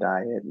work and my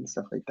diet and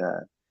stuff like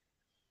that.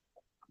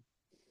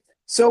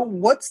 So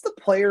what's the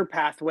player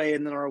pathway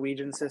in the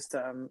Norwegian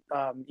system?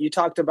 You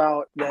talked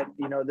about that,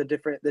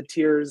 the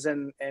tiers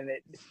and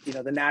it,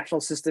 the national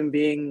system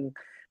being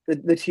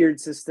the tiered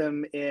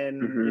system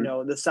in,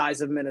 the size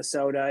of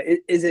Minnesota.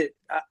 Is it,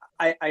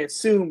 I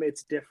assume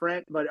it's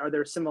different, but are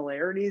there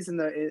similarities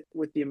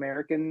with the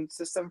American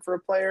system for a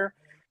player?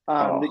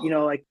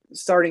 Like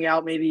starting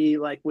out maybe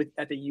like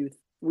at the youth.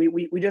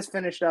 We just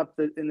finished up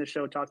in the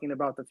show talking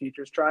about the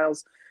futures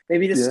trials.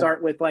 Maybe just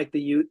start with like the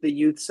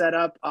youth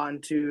setup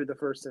onto the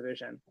first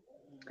division.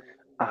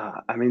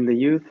 I mean the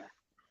youth.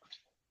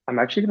 I'm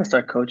actually going to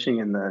start coaching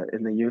in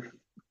the youth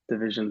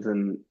divisions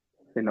in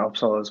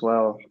Uppsala as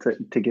well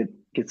to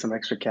get some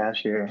extra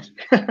cash here.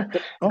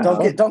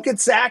 Don't get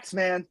sacked,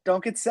 man.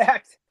 Don't get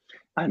sacked.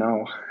 I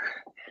know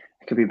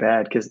it could be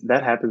bad because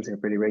that happens here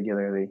pretty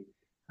regularly.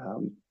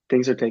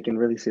 Things are taken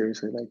really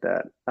seriously like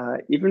that.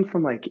 Even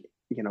from like.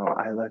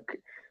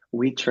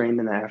 We train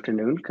in the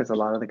afternoon because a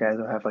lot of the guys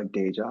will have like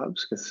day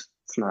jobs because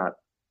it's not,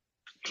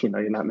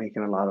 you're not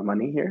making a lot of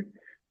money here.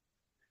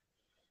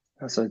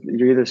 So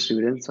you're either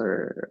students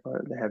or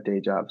they have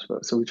day jobs.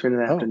 So we train in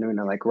the afternoon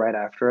and like right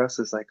after us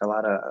is like a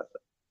lot of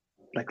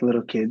like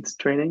little kids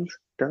trainings.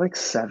 They're like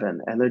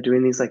 7 and they're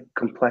doing these like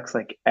complex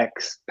like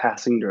X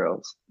passing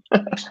drills.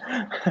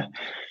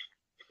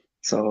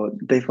 So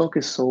they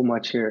focus so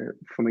much here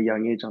from a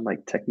young age on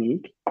like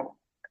technique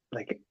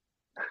like,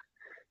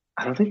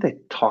 I don't think they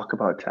talk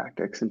about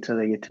tactics until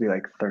they get to be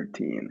like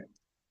 13,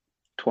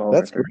 12 or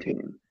That's great.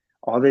 13.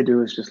 All they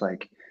do is just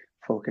like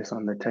focus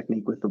on the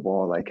technique with the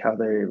ball, like how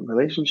their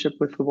relationship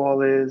with the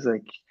ball is,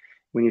 like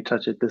when you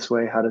touch it this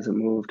way, how does it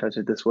move? Touch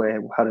it this way,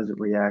 how does it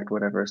react?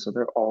 Whatever. So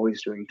they're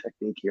always doing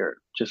technique here,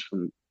 just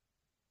from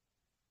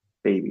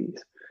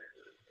babies.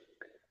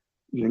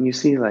 And then you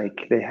see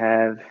like they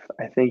have,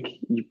 I think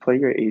you play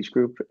your age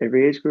group,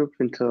 every age group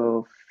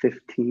until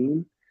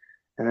 15.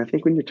 And I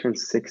think when you turn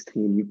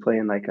 16, you play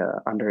in like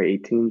a under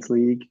 18s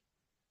league.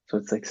 So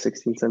it's like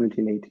 16,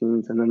 17,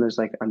 18s. And then there's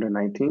like under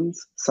 19s,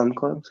 some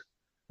clubs.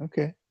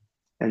 Okay.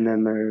 And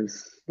then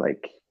there's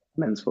like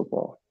men's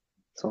football.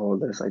 So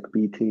there's like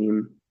B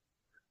team.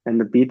 And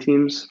the B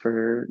teams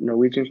for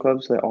Norwegian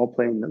clubs, they all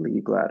play in the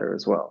league ladder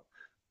as well.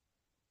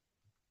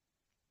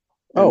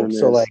 And Oh, then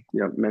so there's,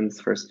 like, men's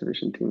first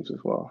division teams as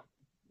well.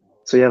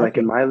 So yeah, like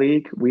okay. in my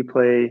league, we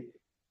play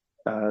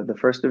the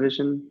first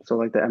division. So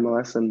like the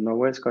MLS in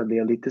Norway is called the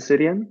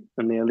Eliteserien,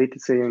 and the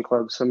Eliteserien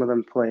clubs, some of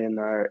them play in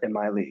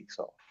my league.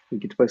 So we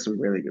get to play some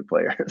really good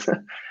players.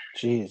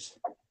 Jeez.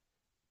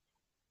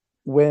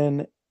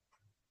 When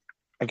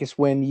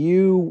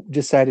you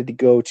decided to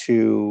go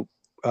to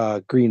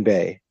Green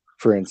Bay,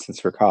 for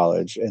instance, for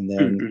college, and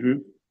then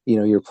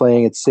Mm-hmm. you're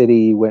playing at City,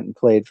 you went and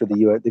played for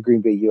the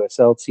Green Bay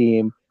USL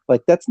team.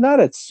 Like that's not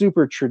a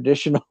super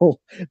traditional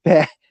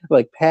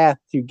path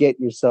to get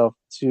yourself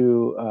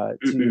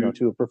Mm-hmm.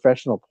 to a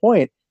professional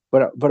point,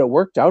 but it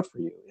worked out for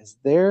you. Is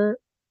there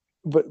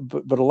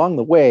but along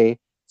the way,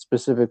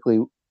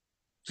 specifically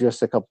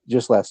just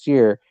last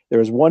year, there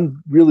was one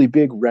really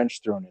big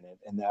wrench thrown in it,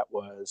 and that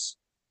was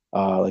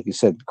like you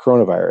said,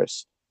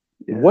 coronavirus.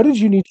 What Yeah.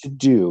 did you need to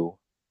do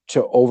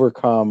to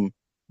overcome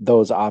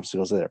those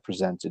obstacles that it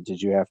presented?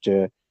 Did you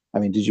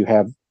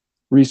have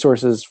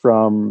resources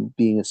from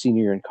being a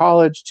senior in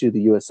college to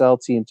the USL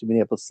team to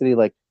Minneapolis City?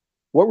 Like,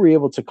 what were you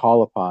able to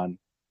call upon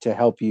to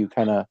help you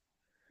kind of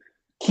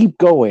keep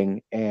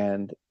going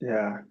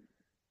Yeah.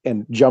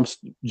 and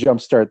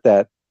jumpstart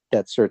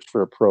that search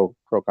for a pro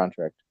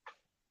contract?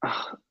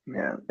 Oh,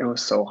 man, it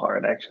was so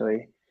hard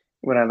actually.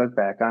 When I look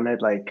back on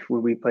it, like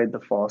when we played the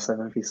fall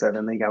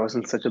 7v7 league, I was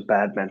in such a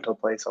bad mental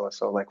place. I was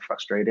so like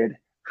frustrated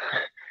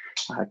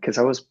because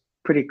I was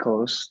pretty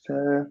close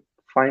to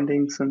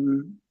finding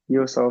some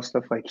USL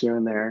stuff like here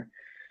and there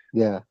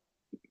Yeah.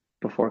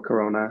 before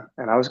Corona,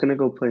 and I was gonna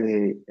go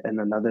play in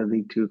another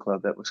League Two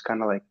club that was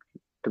kind of like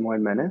Des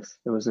Moines Menace.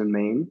 It was in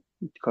Maine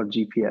called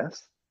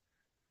GPS.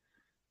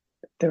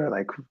 They were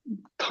like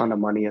ton of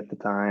money at the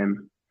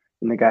time.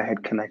 And the guy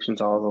had connections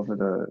all over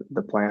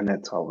the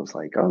planet. So I was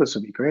like, oh, this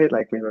would be great.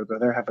 Like maybe I'll go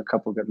there, have a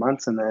couple good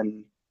months, and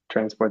then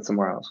transport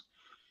somewhere else.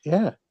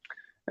 Yeah.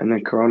 And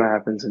then Corona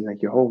happens, and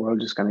like your whole world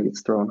just kind of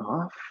gets thrown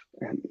off.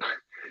 And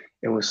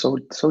it was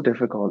so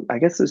difficult. I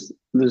guess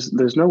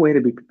there's no way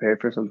to be prepared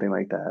for something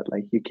like that.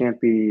 Like you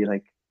can't be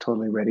like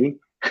totally ready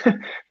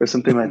for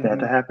something like that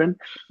to happen.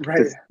 Right.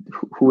 Because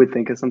who would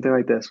think of something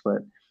like this?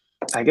 But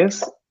I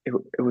guess it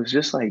was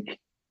just like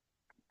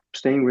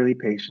staying really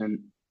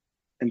patient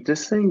and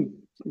just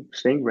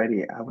staying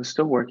ready. I was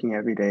still working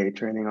every day,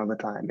 training all the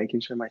time,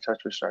 making sure my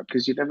touch was sharp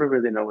because you never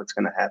really know what's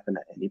going to happen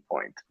at any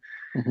point.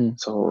 Mm-hmm.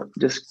 So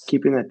just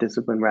keeping that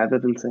discipline rather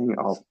than saying,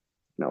 "Oh,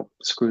 no,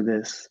 screw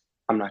this.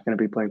 I'm not going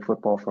to be playing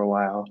football for a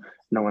while.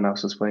 No one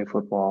else is playing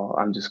football.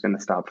 I'm just going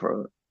to stop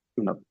for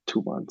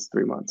 2 months,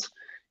 3 months."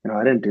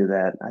 I didn't do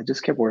that. I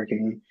just kept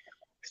working,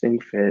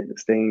 staying fit,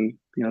 staying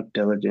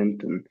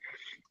diligent, and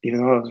even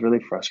though I was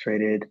really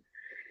frustrated,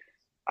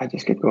 I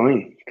just kept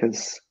going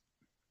because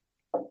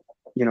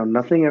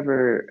nothing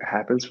ever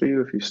happens for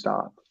you if you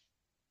stop.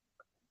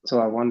 So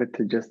I wanted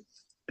to just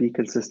be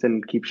consistent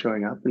and keep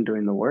showing up and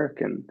doing the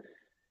work. And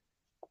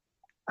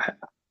I,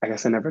 I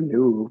guess I never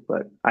knew,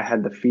 but I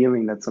had the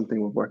feeling that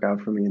something would work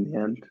out for me in the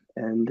end,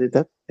 and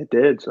That it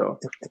did. So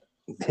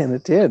and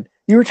it did.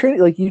 You trained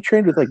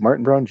with like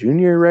Martin Brown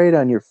Jr., right?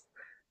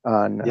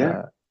 On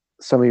yeah,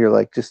 some of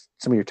your just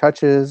some of your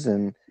touches,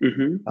 and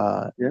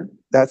uh, yeah.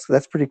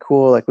 that's pretty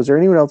cool. Like, was there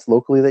anyone else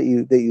locally that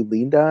you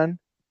leaned on,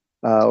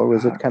 or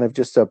was Uh, it kind of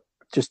just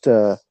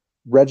a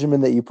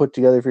regimen that you put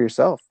together for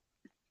yourself?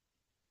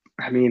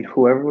 I mean,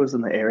 whoever was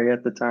in the area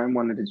at the time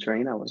wanted to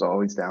train. I was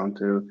always down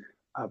to.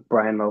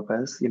 Brian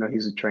Lopez,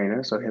 he's a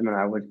trainer, so him and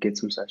I would get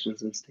some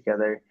sessions in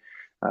together.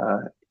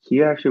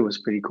 He actually was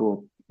pretty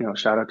cool.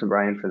 Shout out to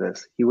Brian for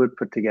this. He would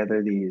put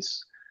together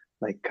these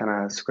like kind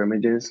of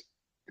scrimmages.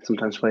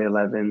 Sometimes play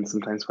 11,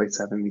 sometimes play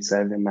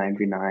 7v7,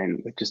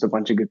 9v9 with just a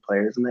bunch of good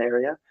players in the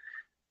area,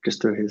 just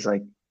through his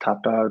like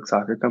Top Dog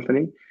soccer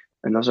company.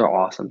 And those are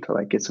awesome to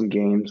like get some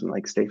games and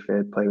like stay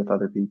fit, play with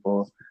other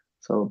people.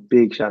 So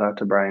big shout out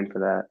to Brian for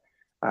that.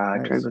 I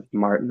trained Nice. with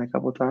Martin a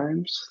couple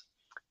times.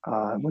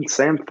 When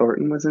Sam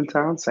Thornton was in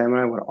town, Sam and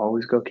I would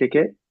always go kick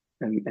it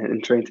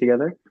and train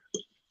together.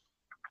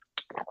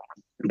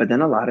 But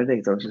then a lot of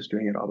days I was just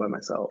doing it all by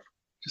myself.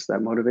 Just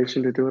that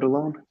motivation to do it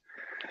alone.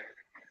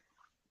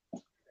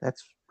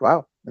 That's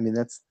wow. I mean,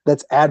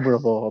 that's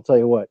admirable. I'll tell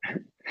you what,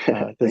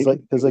 Thank you.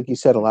 because like you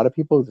said, a lot of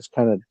people just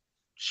kind of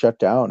shut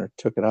down or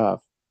took it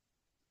off.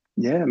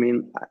 Yeah, I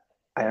mean,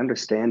 I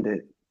understand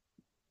it,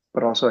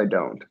 but also I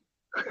don't.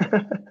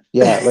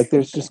 Yeah, like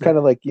there's just kind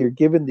of like you're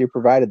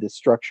provided this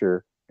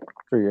structure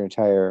for your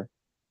entire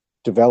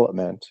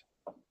development.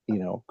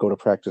 Go to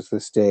practice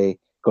this day,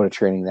 go to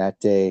training that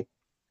day,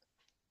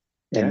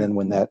 and Yeah, then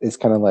when that is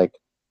kind of like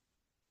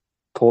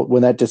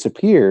when that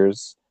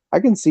disappears, I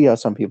can see how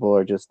some people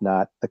are just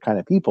not the kind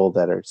of people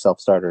that are self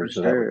for starters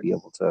that would sure. be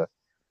able to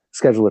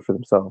schedule it for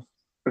themselves.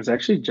 It was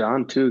actually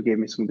John too gave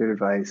me some good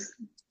advice.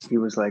 He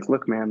was like,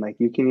 "Look, man, like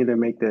you can either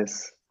make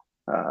this,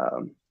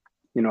 um,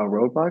 a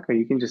roadblock, or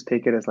you can just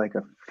take it as like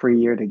a free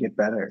year to get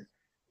better.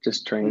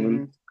 Just Hmm.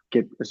 train,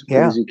 get as good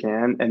Yeah, as you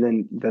can, and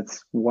then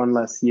that's one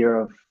less year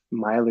of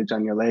mileage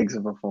on your legs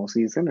of a full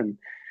season, and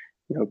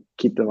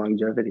keep the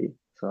longevity."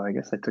 So I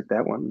guess I took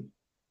that one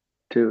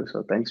too.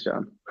 So thanks,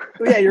 John.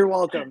 Yeah, you're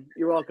welcome.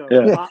 You're welcome.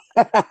 Yeah,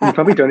 you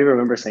probably don't even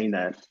remember saying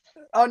that.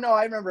 Oh no,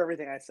 I remember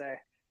everything I say.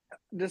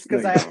 Just No,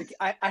 because you I have don't. to,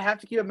 I have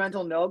to keep a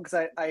mental note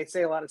because I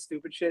say a lot of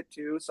stupid shit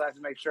too, so I have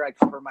to make sure I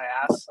cover my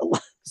ass.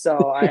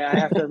 So I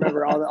have to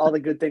remember all the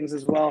good things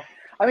as well.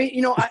 I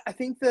mean, I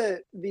think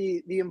the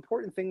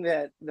important thing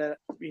that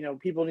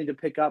people need to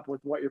pick up with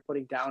what you're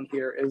putting down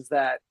here is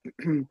that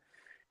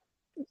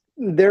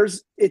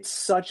it's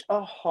such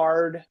a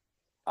hard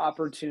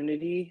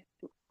opportunity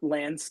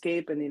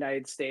landscape in the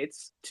United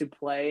States to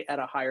play at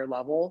a higher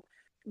level.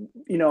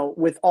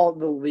 With all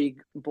the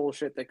league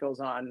bullshit that goes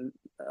on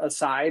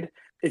aside,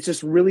 it's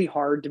just really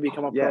hard to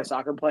become a pro Yeah,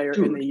 soccer player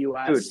in dude, the dude,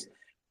 US.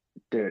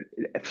 dude.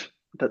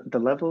 The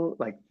level,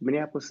 like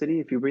Minneapolis City,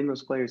 if you bring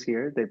those players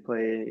here, they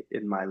play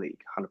in my league,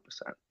 100%.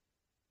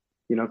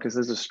 Because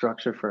there's a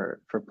structure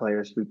for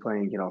players to be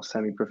playing,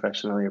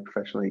 semi-professionally or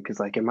professionally. Because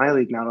like in my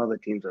league, not all the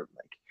teams are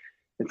like,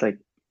 it's like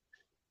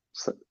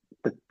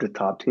the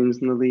top teams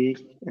in the league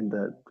and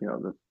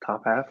the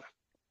top half.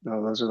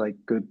 No, those are like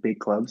good big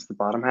clubs. The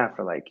bottom half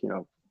are like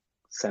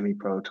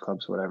semi-pro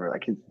clubs, whatever.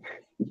 Like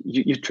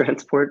you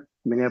transport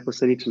Minneapolis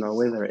City to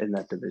Norway, they're in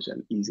that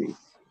division, easy.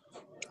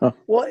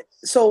 Well,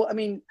 so I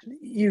mean,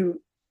 you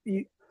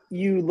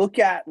look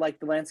at like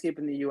the landscape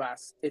in the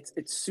US, it's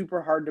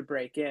super hard to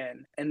break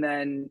in, and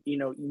then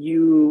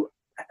you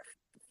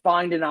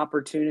find an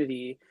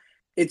opportunity.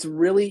 It's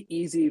really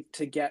easy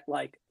to get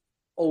like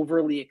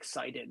overly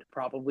excited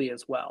probably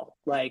as well.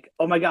 Like,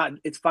 oh my God,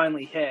 it's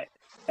finally hit.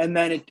 And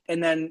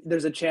then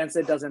there's a chance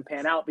it doesn't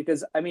pan out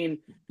because I mean,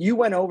 you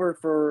went over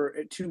for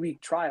a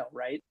 2-week trial,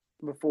 right?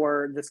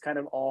 Before this kind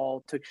of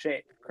all took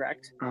shape,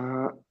 correct?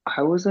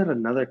 I was at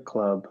another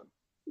club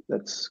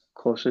that's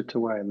closer to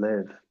where I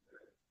live.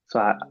 So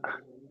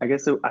I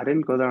guess I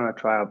didn't go there on a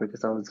trial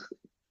because I was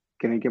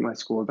gonna get my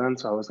school done.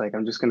 So I was like,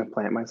 I'm just gonna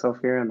plant myself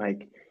here and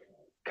like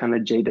kind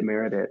of J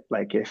demerit it.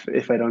 Like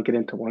if I don't get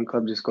into one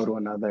club, just go to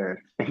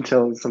another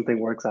until something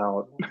works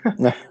out.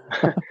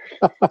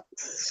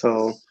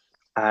 So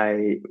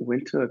I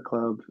went to a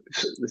club.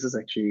 This was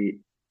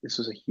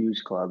a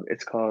huge club.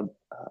 It's called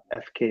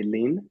FK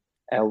Lyn,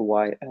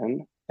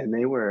 Lyn, and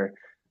they were,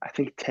 I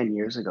think, 10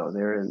 years ago.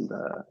 They were in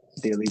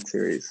the Elite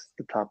Series,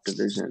 the top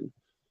division,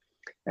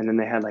 and then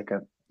they had like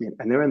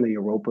and they were in the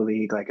Europa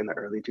League like in the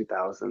early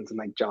 2000s, and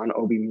like John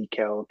Obi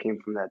Mikel came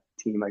from that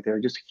team. Like they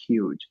were just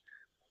huge.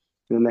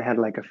 And then they had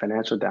like a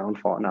financial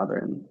downfall. Now they're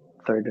in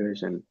third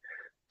division.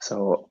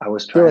 So I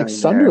was they're like trialing there.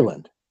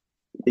 Sunderland.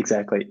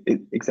 Exactly,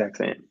 exact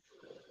same.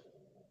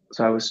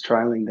 So I was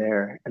trialing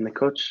there, and the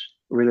coach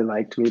really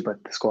liked me,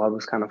 but the squad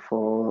was kind of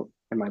full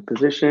in my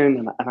position,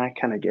 and I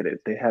kind of get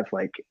it. They have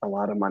like a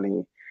lot of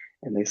money,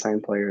 and they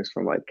sign players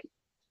from like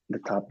the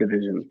top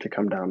division to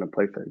come down and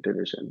play third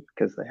division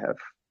because they have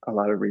a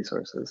lot of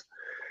resources.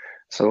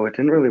 So it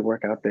didn't really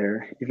work out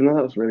there, even though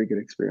that was a really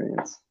good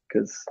experience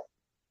because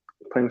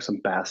playing with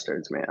some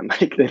bastards, man.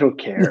 Like they don't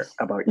care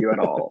about you at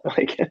all.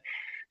 Like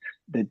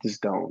they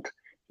just don't.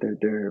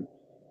 They're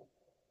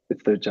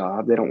it's their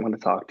job. They don't want to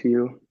talk to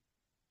you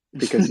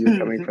because you're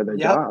coming for their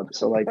Yep. job.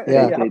 So like they,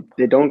 Yeah, Yep. they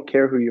they don't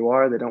care who you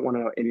are. They don't want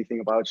to know anything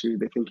about you.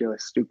 They think you're a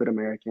stupid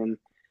American.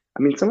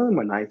 I mean, some of them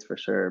were nice for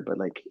sure, but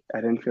like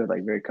I didn't feel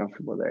like very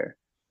comfortable there.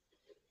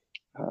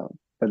 Uh,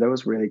 but that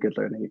was really good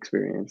learning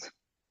experience.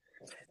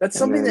 That's And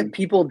something that then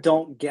people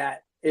don't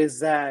get is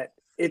that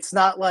it's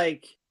not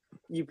like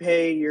you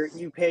pay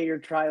your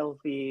trial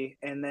fee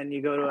and then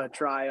you go to a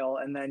trial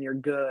and then you're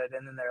good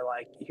and then they're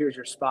like, here's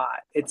your spot.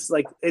 It's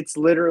like it's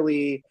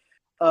literally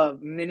a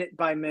minute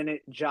by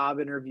minute job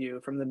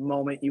interview from the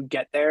moment you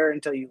get there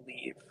until you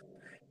leave.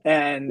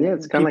 yeah,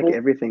 it's And kind of like people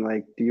everything.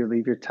 Like, do you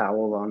leave your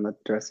towel on the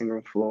dressing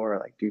room floor? Or,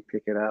 like, do you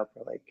pick it up?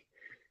 Or like,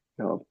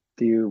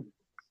 do you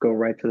go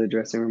right to the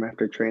dressing room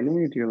after training,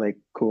 or do you like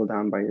cool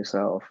down by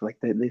yourself? Like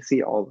they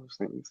see all those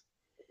things.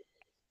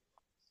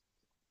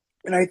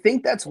 And I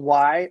think that's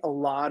why a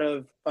lot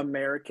of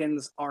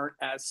Americans aren't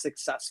as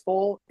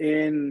successful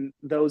in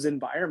those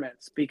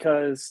environments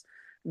because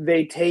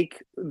they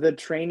take the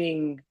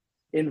training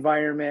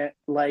environment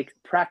like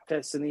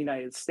practice in the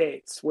United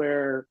States,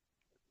 where,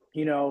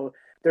 you know,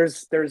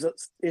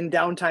 in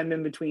downtime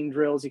in between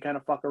drills, you kind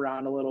of fuck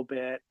around a little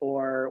bit,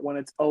 or when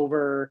it's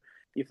over,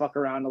 you fuck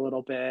around a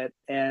little bit,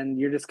 and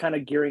you're just kind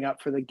of gearing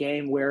up for the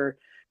game where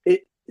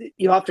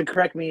you'll have to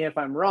correct me if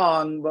I'm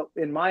wrong, but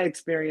in my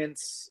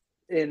experience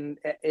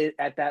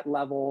at that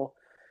level,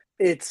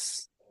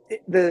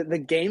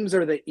 the games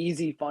are the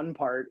easy fun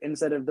part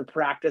instead of the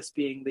practice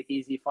being the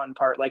easy fun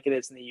part like it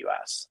is in the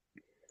US.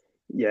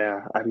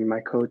 Yeah, I mean, my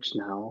coach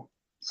now.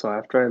 So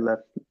after I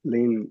left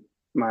Lean,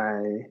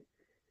 my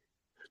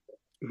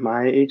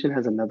agent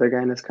has another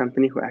guy in his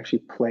company who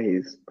actually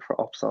plays for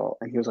Uppsala,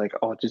 and he was like,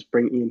 "Oh, just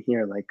bring Ian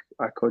here. Like,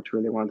 our coach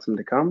really wants him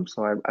to come."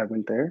 So I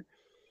went there,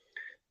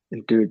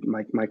 and dude,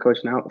 my coach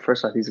now.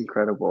 First off, he's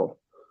incredible.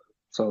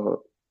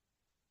 So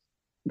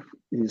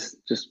he's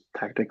just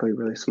tactically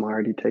really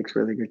smart. He takes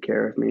really good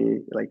care of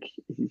me. Like,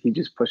 he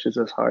just pushes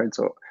us hard.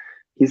 So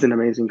he's an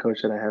amazing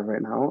coach that I have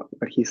right now.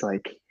 But he's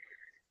like,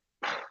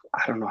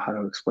 I don't know how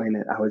to explain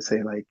it. I would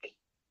say like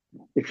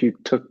if you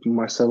took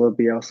Marcelo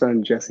Bielsa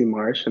and Jesse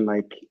Marsh and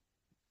like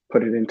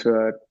put it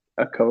into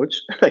a coach,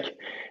 like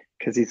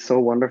because he's so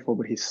wonderful,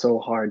 but he's so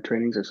hard.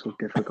 Trainings are so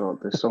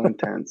difficult. They're so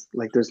intense.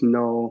 Like there's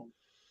no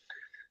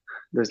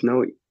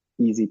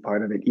easy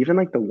part of it. Even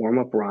like the warm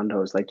up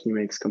rondos, like he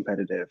makes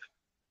competitive.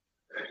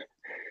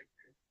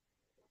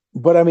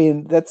 But I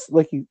mean, that's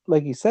like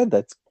you said,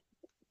 that's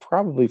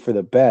probably for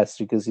the best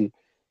because you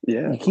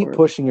keep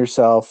pushing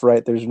yourself,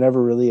 right? There's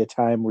never really a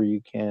time where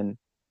you can,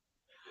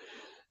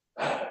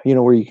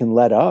 where you can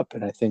let up.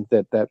 And I think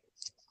that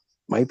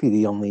might be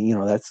the only,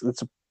 that's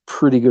a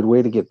pretty good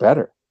way to get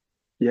better.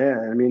 Yeah,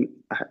 I mean,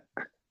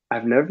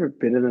 I've never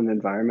been in an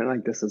environment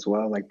like this as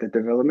well. Like the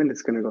development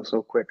is going to go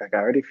so quick. Like I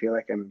already feel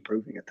like I'm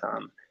improving a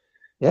ton.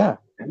 Yeah,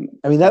 and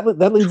I mean that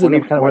leads into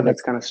kind of my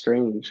that's kind of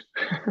strange.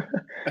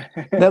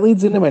 That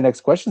leads into my next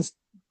question,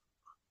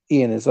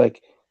 Ian. Is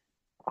like,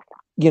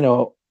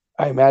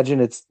 I imagine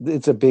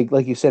it's a big,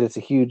 like you said, it's a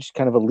huge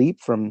kind of a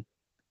leap from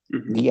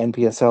the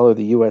NPSL or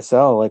the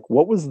USL. Like,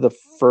 what was the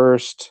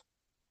first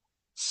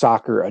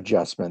soccer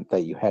adjustment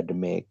that you had to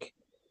make?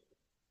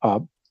 I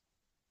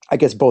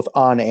guess both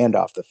on and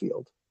off the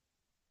field.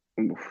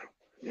 The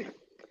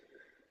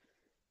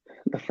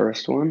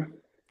first one?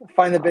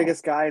 Find the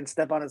biggest guy and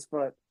step on his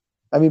foot.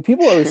 I mean,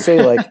 people always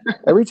say like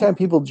every time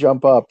people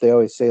jump up, they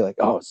always say like,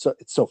 "Oh,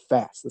 it's so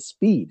fast. The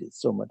speed is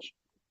so much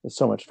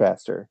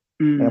faster."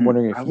 And I'm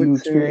wondering if you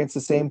experience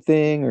the same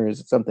thing or is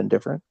it something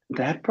different?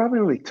 That probably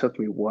only took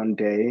me one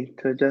day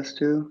to adjust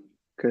to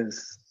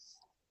because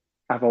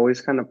I've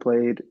always kind of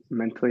played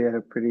mentally at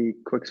a pretty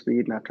quick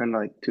speed, not trying to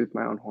like toot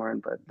my own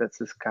horn, but that's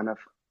just kind of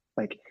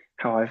like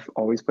how I've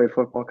always played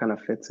football kind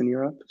of fits in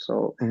Europe.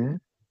 So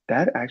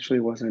that actually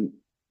wasn't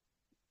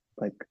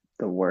like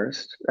the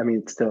worst. I mean,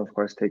 it still, of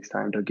course, takes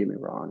time. Don't get me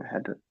wrong. I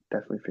had to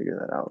definitely figure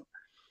that out.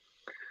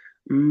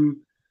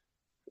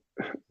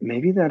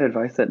 Maybe that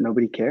advice that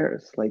nobody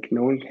cares. Like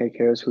no one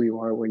cares who you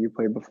are, where you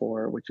played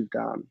before, what you've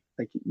done.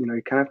 Like, you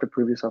kind of have to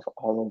prove yourself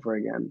all over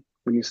again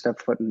when you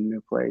step foot in a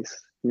new place.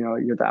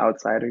 You're the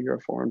outsider, you're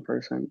a foreign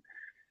person.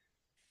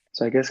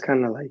 So I guess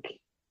kind of like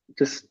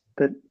just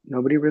that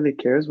nobody really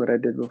cares what I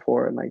did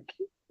before. And like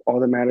all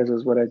that matters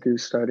is what I do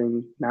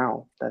starting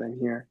now that I'm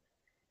here.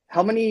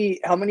 How many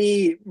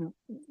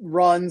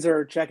runs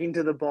or checking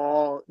to the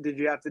ball did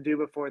you have to do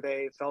before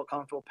they felt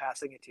comfortable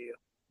passing it to you?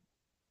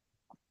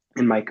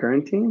 In my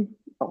current team,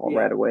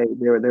 right away.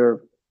 They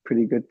were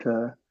pretty good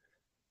to.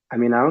 I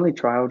mean, I only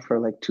trialed for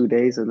like 2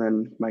 days, and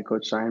then my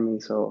coach signed me.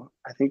 So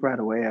I think right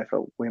away I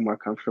felt way more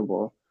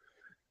comfortable.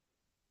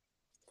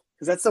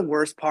 Because that's the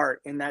worst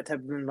part in that type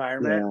of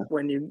environment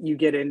when you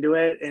get into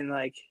it and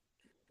like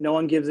no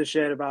one gives a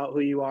shit about who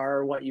you are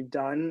or what you've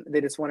done.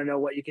 They just want to know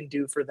what you can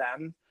do for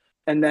them.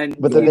 And then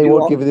they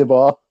won't give you the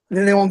ball.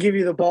 Then they won't give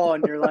you the ball,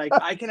 and you're like,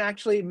 I can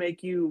actually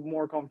make you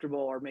more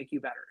comfortable or make you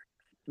better.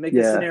 Make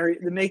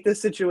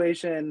this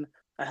situation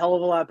a hell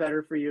of a lot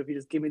better for you. If you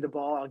just give me the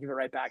ball, I'll give it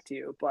right back to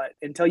you. But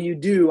until you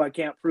do, I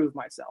can't prove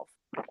myself.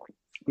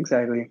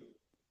 Exactly.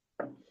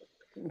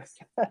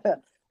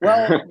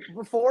 Well,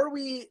 before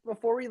we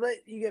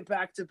let you get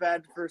back to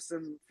bed for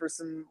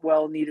some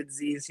well needed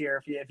Z's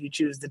here, if you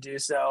choose to do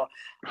so.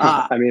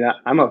 I mean,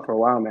 I'm up for a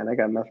while, man. I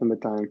got nothing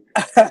but time.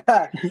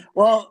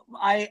 Well,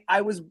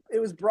 it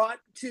was brought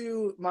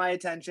to my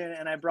attention,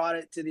 and I brought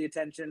it to the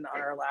attention on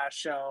our last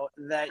show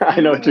that I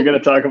know what you're going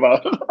to talk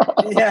about.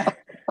 Yeah.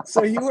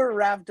 So you were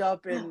wrapped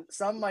up in,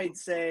 some might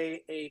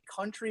say, a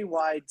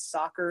countrywide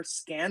soccer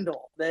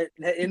scandal that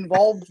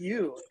involved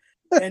you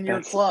and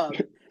your club.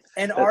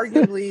 And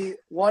arguably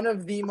one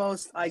of the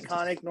most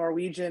iconic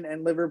Norwegian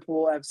and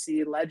Liverpool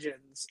FC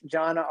legends,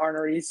 Jana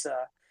Arnerisa,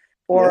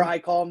 or I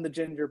call him the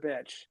Ginger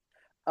Bitch,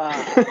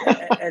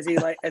 as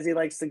he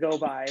likes to go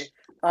by.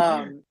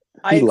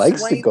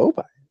 Likes to go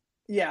by.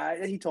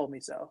 Yeah, he told me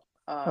so.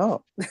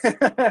 Oh,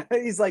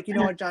 he's like, you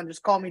know what, John,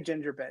 just call me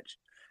Ginger Bitch.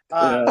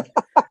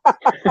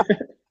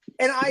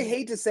 And I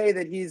hate to say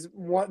that he's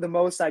the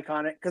most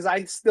iconic, because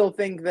I still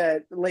think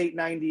that late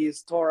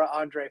 90s Tore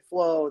Andre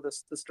Flo, the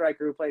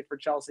striker who played for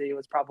Chelsea,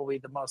 was probably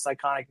the most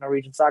iconic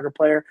Norwegian soccer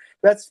player.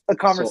 That's a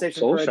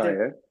conversation for a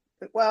different.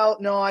 Well,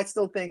 no, I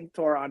still think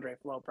Tore Andre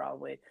Flo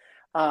probably.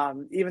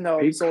 Even though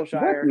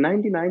Solskjaer.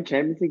 99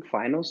 Champions League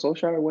finals,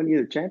 Solskjaer won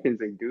you the Champions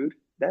League, dude.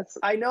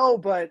 I know,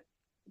 but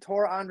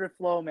Tor Andre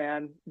Flo,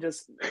 man.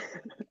 Just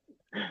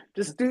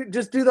do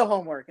the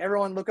homework.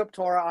 Everyone look up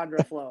Tor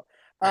Andre Flo.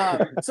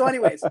 So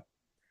anyways,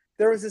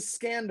 there was a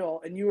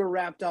scandal and you were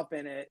wrapped up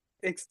in it.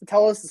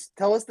 Tell us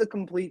the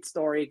complete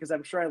story, because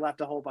I'm sure I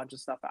left a whole bunch of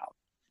stuff out.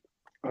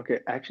 Okay,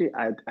 actually,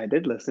 I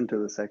did listen to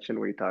the section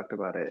where you talked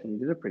about it, and you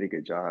did a pretty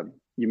good job.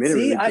 You made it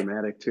really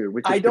dramatic too,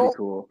 which is pretty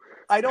cool.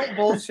 I don't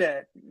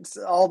bullshit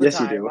all the Yes,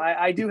 time. you do.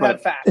 I do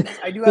have facts.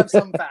 I do have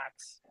some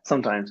facts.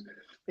 Sometimes.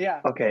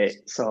 Yeah. Okay,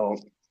 so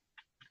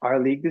our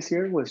league this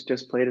year was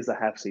just played as a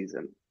half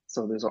season.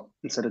 So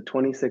instead of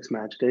 26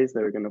 match days,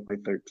 they were going to play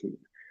 13.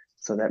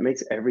 So that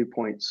makes every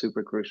point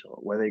super crucial,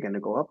 whether you're going to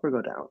go up or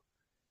go down.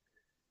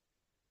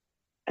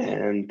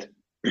 And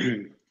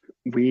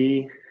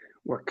we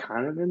were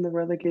kind of in the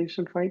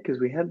relegation fight because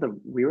we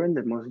were in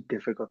the most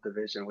difficult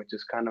division, which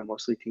is kind of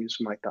mostly teams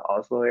from like the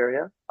Oslo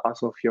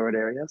Fjord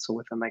area, so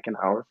within like an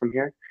hour from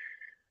here.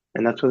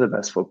 And that's where the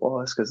best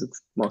football is, because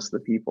it's most of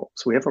the people.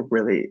 So we had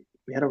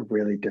a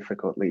really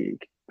difficult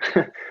league.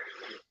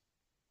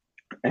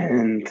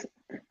 And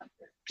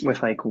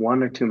with like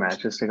 1 or 2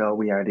 matches to go,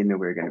 we already knew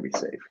we were going to be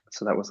safe.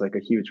 So that was like a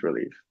huge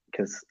relief,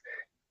 because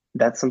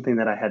that's something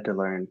that I had to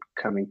learn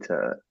coming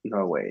to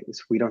Norway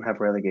is we don't have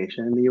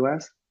relegation in the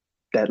US.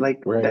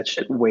 That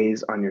shit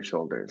weighs on your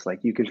shoulders. Like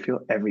you can feel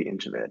every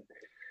inch of it.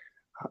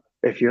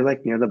 If you're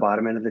like near the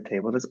bottom end of the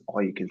table, that's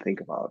all you can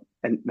think about.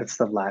 And that's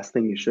the last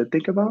thing you should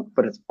think about,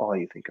 but it's all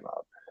you think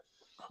about.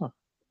 Huh.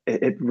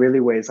 It really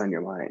weighs on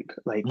your mind.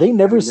 Like they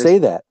never say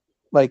that.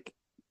 Like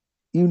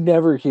you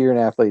never hear an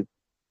athlete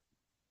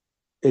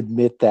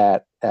admit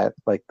that at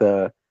like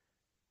the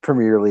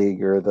Premier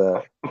League or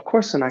the. Of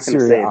course, they're not going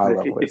to say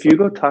it. If you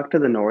go talk to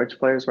the Norwich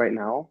players right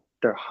now,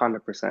 they're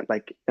 100%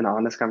 like an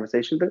honest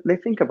conversation. But they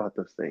think about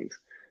those things.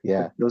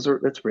 Yeah,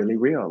 that's really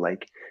real.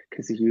 Like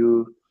because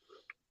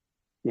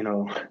you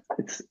know,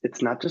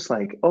 it's not just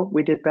like, oh,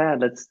 we did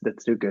bad, let's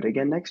do good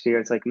again next year.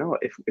 It's like, no,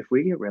 if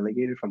we get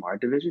relegated from our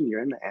division,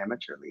 you're in the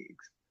amateur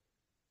leagues.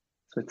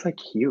 So it's like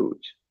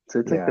huge. So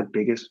it's like the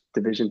biggest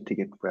division to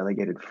get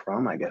relegated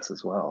from, I guess,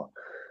 as well.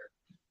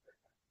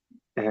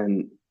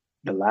 And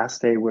the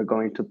last day we're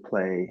going to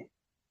play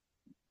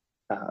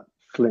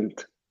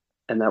Flint,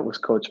 and that was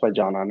coached by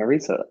John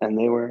Anarisa, and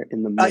they were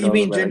in the middle. You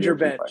mean Ginger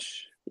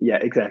Bitch? Yeah,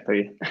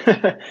 exactly.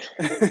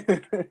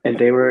 And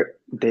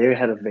they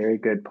had a very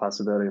good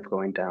possibility of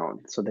going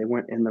down. So they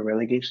weren't in the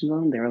relegation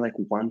zone. They were like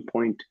 1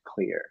 point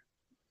clear.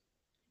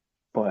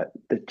 But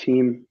the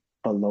team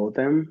below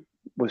them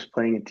was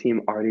playing a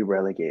team already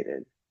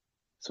relegated.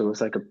 So it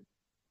was like a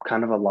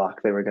kind of a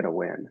lock they were going to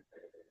win.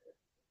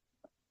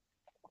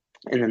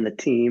 And then the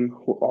team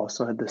who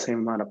also had the same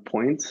amount of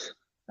points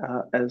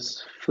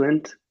as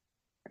Flint,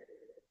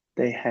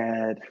 they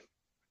had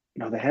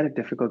a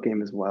difficult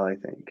game as well, I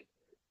think.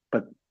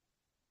 But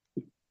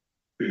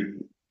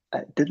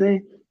did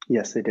they?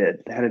 Yes, they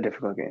did. They had a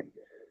difficult game.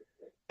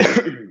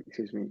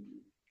 Excuse me.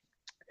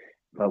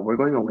 But we're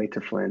going away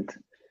to Flint,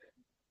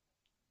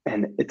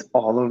 and it's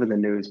all over the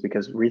news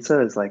because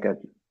Risa is like a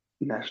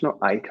national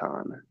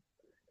icon.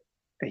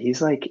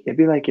 He's like, it'd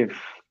be like if,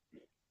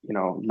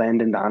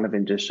 Landon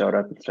Donovan just showed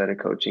up and started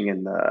coaching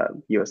in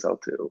the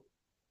USL2,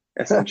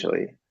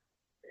 essentially.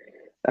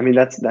 I mean,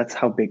 that's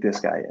how big this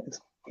guy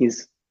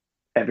is.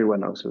 Everyone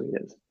knows who he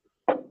is.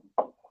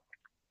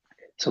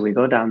 So we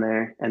go down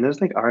there, and there's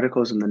like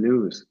articles in the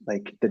news,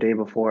 like the day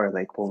before,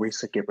 like, will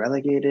Risa get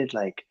relegated?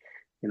 Like,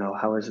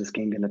 how is this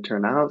game going to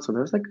turn out? So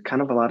there's like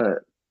kind of a lot of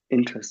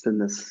interest in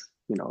this,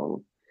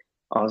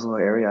 Oslo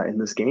area in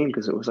this game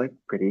because it was like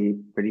pretty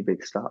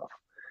big stuff.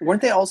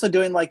 Weren't they also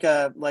doing like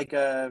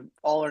a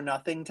all or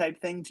nothing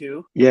type thing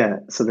too? Yeah,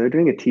 so they're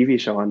doing a TV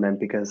show on them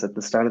because at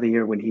the start of the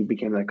year when he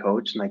became the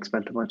coach and like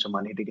spent a bunch of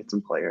money to get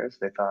some players,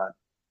 they thought,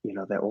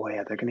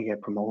 that they're gonna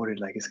get promoted,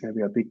 like it's gonna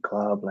be a big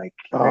club, like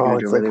they're gonna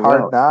do really well.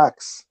 Hard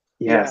Knocks.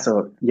 Yeah,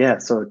 so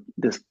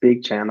this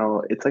big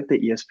channel, it's like the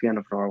ESPN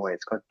of Norway.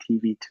 It's called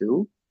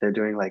TV2. They're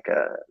doing like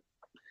a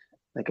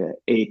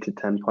 8 to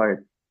 10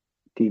 part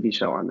TV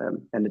show on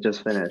them, and it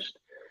just finished.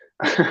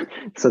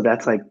 So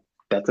that's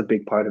a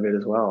big part of it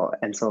as well.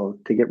 And so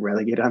to get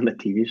relegated on the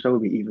TV show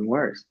would be even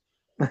worse.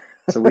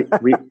 So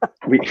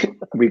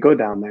we go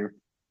down there.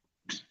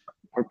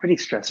 We're pretty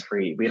stress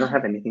free. We don't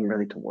have anything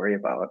really to worry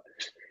about.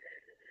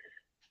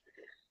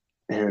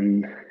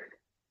 And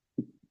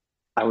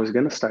I was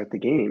gonna start the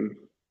game,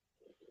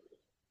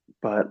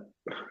 but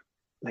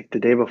like the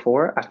day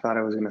before, I thought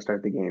I was gonna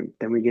start the game.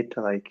 Then we get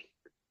to like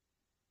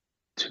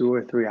 2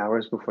 or 3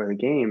 hours before the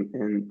game,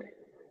 and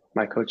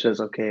my coach says,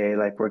 okay,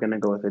 like we're gonna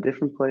go with a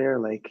different player.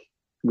 Like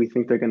we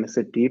think they're gonna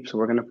sit deep, so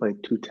we're gonna play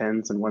 2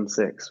 10s and 1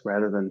 6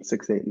 rather than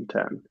 6 8 and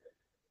 10.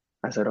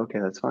 I said, okay,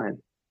 that's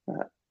fine.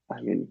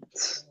 I mean,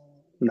 it's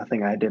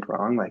nothing I did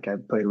wrong. Like I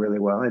played really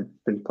well. I'd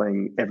been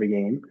playing every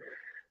game,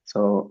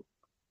 so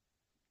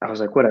I was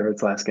like, whatever.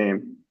 It's last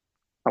game.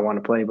 I want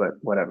to play, but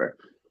whatever.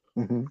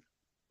 Mm-hmm.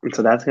 And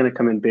so that's gonna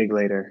come in big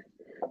later.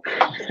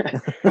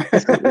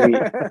 That's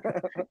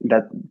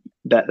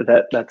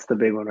the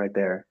big one right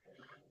there.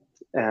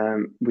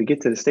 We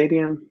get to the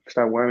stadium,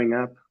 start warming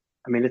up.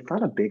 I mean, it's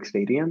not a big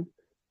stadium,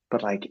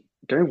 But like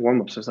during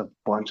warmups, there's a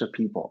bunch of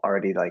people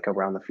already like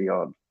around the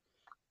field.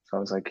 So I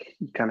was like,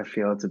 you kind of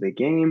feel it's a big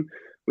game.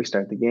 We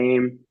start the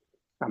game.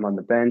 I'm on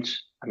the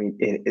bench. I mean,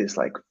 it is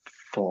like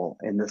full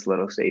in this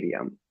little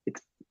stadium.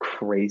 It's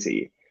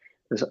crazy.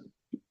 There's,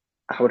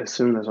 I would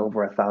assume there's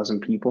over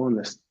 1,000 people in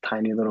this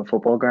tiny little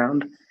football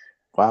ground,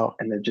 Wow.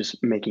 and they're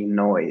just making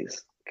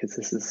noise because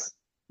this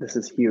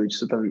is huge.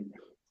 So then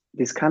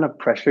these kind of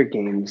pressure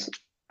games,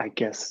 I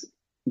guess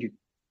you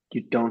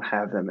don't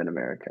have them in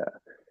America.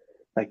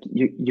 Like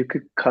you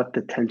could cut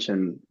the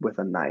tension with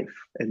a knife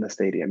in the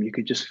stadium. You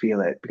could just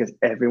feel it because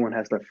everyone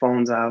has their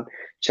phones out,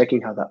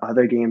 checking how the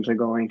other games are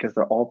going because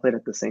they're all played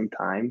at the same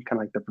time, kind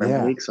of like the Premier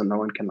Yeah. League, so no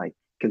one can like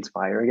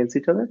conspire against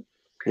each other.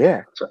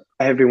 Yeah. So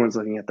everyone's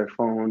looking at their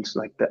phones.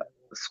 Like the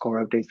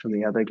score updates from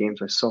the other games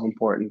are so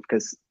important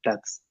because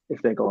that's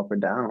if they go up or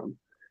down.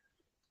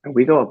 And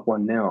we go up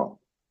 1-0,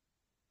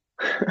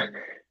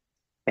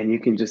 and you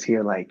can just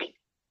hear like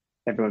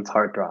everyone's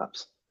heart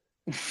drops.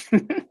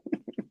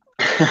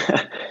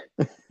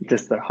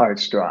 Just their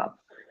hearts drop.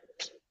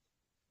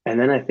 And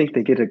then I think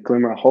they get a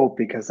glimmer of hope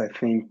because I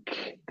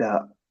think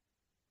the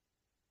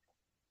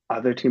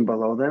other team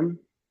below them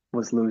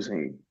was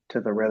losing to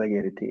the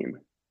relegated team.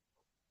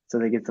 So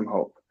they get some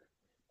hope.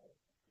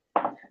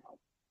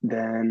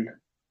 Then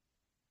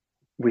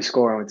we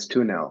score and it's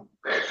 2-0.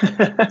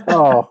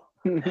 Oh.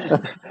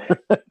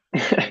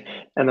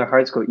 And their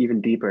hearts go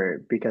even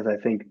deeper because I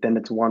think then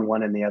it's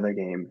 1-1 in the other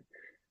game.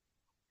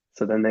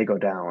 So then they go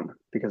down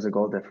because of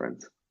goal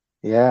difference.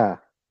 Yeah.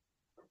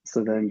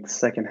 So then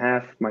second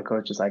half, my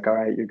coach is like, all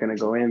right, you're going to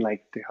go in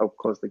like to help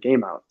close the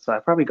game out. So I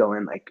probably go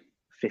in like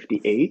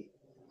 58.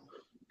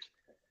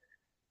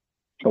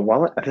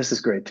 But this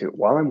is great too.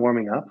 While I'm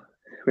warming up,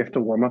 we have to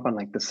warm up on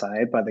like the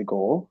side by the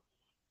goal.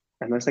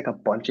 And there's like a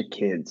bunch of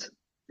kids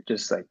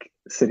just like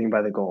sitting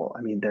by the goal.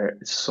 I mean, there are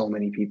so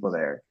many people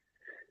there.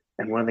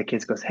 And one of the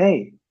kids goes,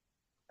 hey.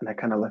 And I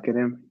kind of look at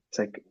him. It's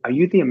like, are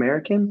you the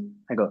American?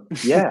 I go,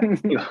 yeah.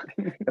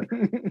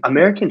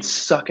 Americans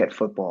suck at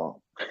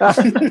football.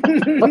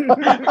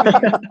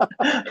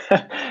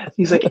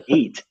 He's like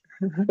 8.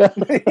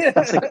 I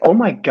was like, oh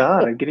my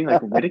God, I'm getting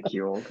like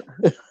ridiculed.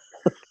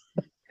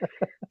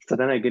 So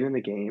then I get in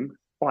the game.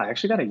 Oh, I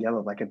actually got a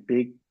yellow, like a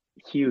big,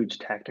 huge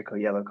tactical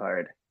yellow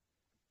card.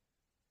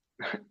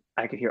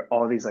 I could hear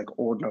all these like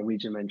old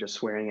Norwegian men just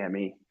swearing at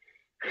me,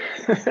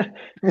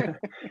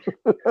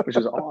 which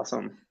was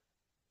awesome.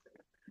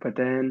 But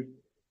then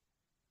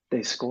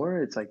they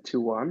score, it's like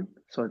 2-1.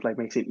 So it like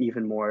makes it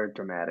even more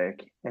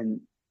dramatic. And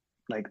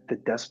like the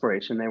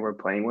desperation they were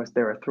playing with,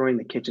 they were throwing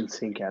the kitchen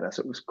sink at us.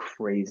 It was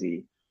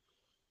crazy.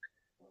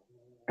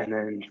 And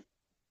then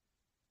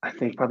I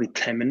think probably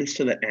 10 minutes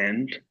to the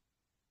end,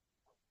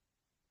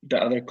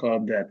 the other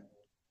club that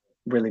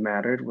really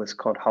mattered was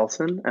called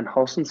Halson, and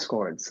Halson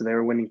scored. So they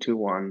were winning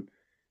 2-1,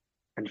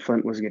 and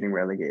Flint was getting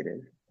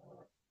relegated.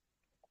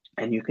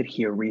 And you could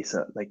hear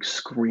Risa like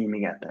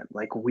screaming at them,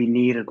 like, we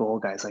need a goal,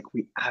 guys. Like,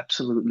 we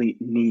absolutely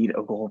need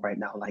a goal right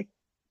now. Like,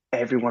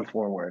 everyone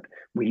forward.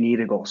 We need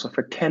a goal. So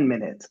for 10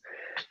 minutes,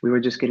 we were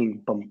just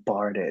getting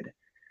bombarded.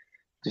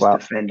 Just Wow.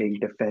 defending,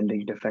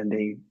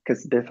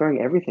 because they're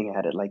throwing everything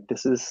at it. Like,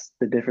 this is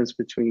the difference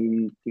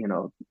between, in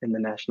the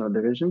national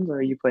divisions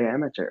or you play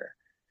amateur.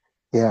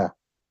 Yeah.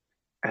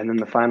 And then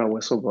the final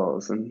whistle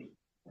blows and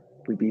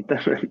we beat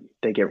them and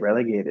they get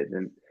relegated.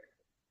 And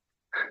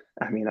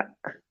I mean,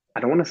 I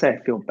don't want to say I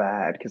feel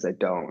bad because I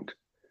don't,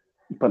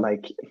 but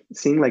like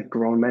seeing like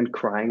grown men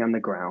crying on the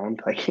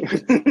ground, like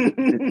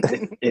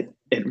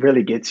it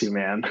really gets you,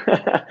 man.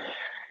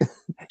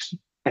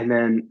 And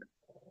then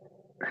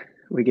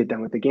we get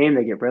done with the game,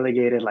 they get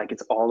relegated, like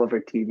it's all over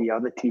TV,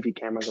 all the TV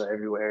cameras are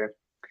everywhere.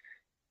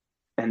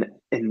 And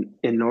in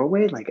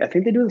Norway, like I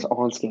think they do this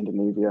all in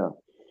Scandinavia.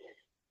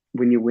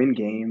 When you win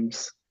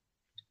games,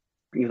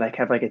 you like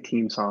have like a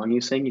team song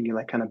you sing and you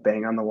like kind of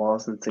bang on the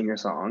walls and sing your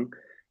song.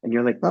 And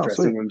you're like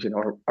dressing sweet. rooms,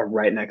 are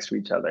right next to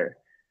each other.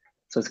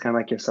 So it's kind of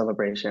like your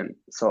celebration.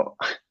 So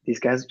these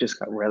guys just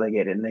got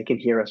relegated and they can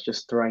hear us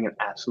just throwing an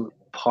absolute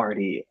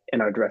party in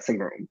our dressing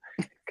room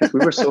because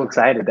we were so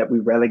excited that we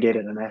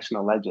relegated a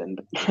national legend.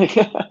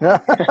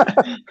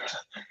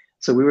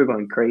 So we were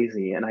going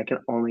crazy, and I can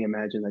only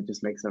imagine that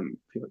just makes them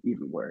feel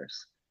even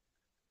worse.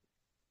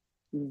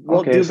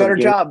 Well, do a better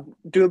job.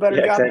 Do a better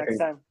job exactly. next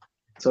time.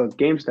 So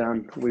game's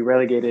done. We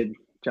relegated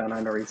John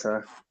and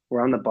Arisa.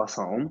 We're on the bus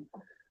home.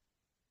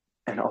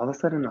 And all of a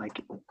sudden, like,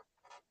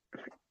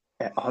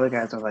 all the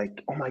guys are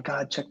like, oh my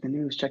God, check the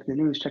news.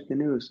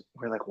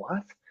 We're like,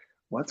 what?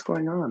 What's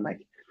going on?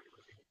 Like,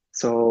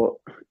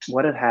 so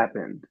what had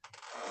happened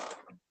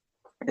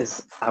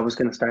is I was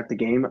going to start the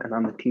game, and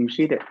on the team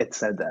sheet, it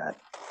said that.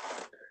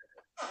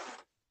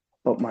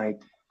 But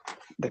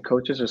the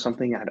coaches or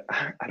something,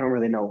 I don't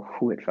really know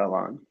who it fell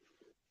on.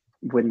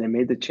 When they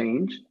made the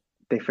change,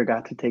 they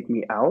forgot to take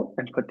me out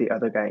and put the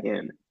other guy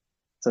in.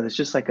 So it's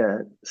just like a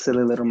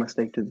silly little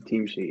mistake to the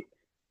team sheet.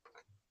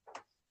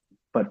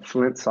 But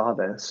Flint saw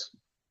this,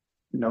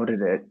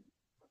 noted it,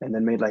 and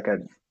then made like a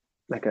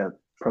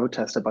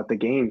protest about the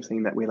game,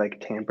 saying that we like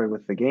tampered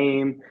with the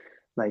game,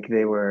 like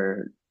they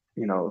were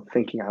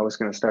thinking I was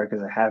going to start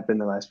because I have been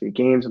the last few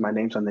games and my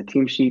name's on the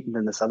team sheet, and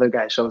then this other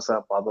guy shows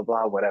up, blah, blah,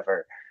 blah,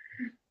 whatever.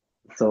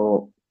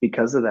 So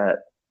because of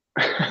that,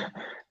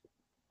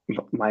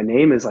 my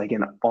name is like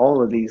in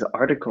all of these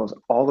articles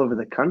all over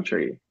the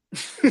country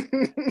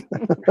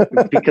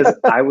because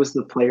I was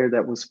the player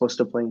that was supposed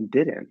to play and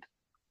didn't.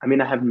 I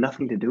mean, I have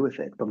nothing to do with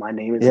it, but my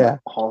name is in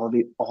all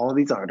of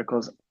these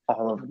articles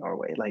all over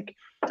Norway. Like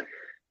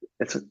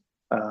it's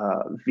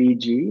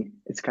VG.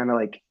 It's kind of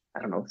like, I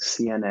don't know,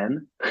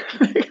 CNN.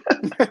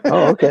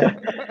 Oh, okay.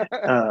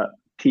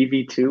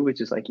 TV2,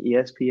 which is like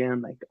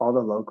ESPN, like all the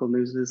local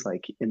newses,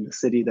 like in the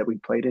city that we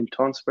played in,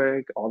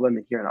 Tonsberg, all of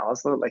them here in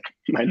Oslo. Like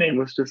my name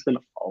was just in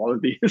all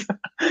of these,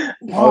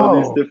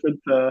 all of these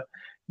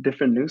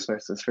different news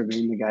sources for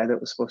being the guy that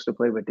was supposed to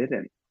play but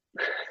didn't.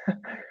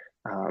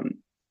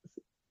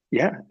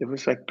 Yeah, it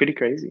was like pretty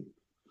crazy.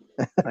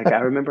 Like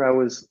I remember I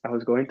was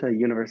going to a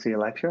university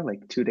lecture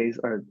like 2 days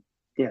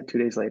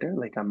later,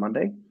 like on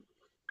Monday,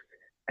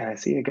 and I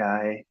see a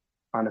guy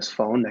on his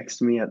phone next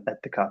to me at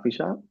the coffee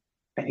shop,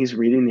 and he's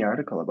reading the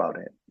article about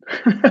it.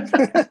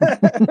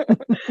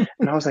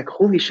 And I was like,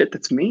 holy shit,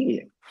 that's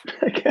me.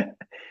 Like,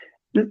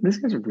 this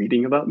guy's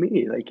reading about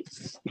me. Like,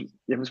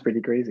 it was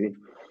pretty crazy.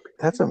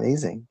 That's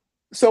amazing.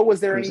 So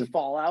was there any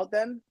fallout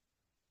then?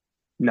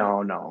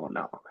 No.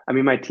 I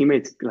mean, my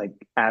teammates like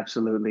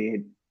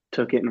absolutely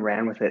took it and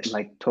ran with it and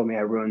like told me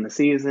I ruined the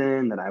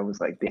season, that I was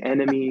like the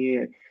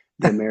enemy,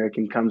 the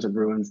American comes and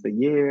ruins the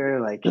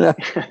year. Like,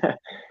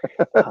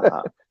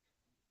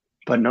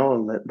 but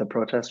no, the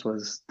protest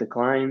was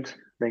declined.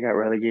 They got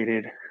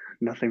relegated.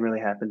 Nothing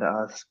really happened to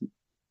us.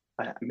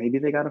 Maybe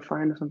they got a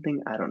fine or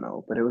something. I don't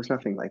know, but it was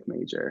nothing like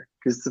major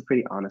because it's a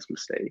pretty honest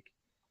mistake.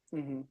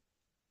 Mm-hmm.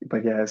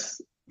 But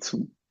yes,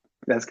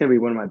 that's going to be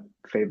one of my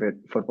favorite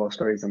football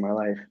stories in my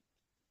life.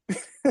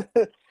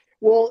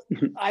 Well,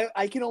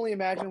 I can only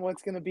imagine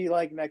what's going to be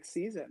like next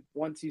season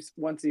once you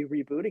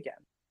reboot again.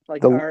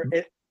 Like,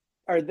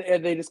 are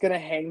they just going to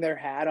hang their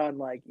hat on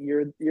like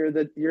you're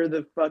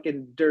the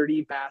fucking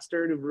dirty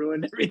bastard who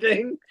ruined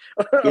everything?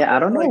 Yeah, I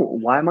don't know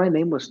why my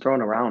name was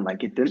thrown around.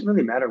 Like it didn't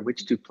really matter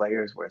which two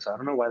players were, so I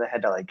don't know why they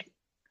had to like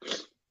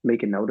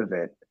make a note of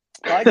it.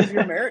 Probably because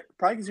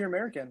you're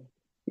American.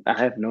 I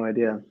have no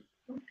idea.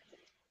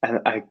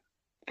 I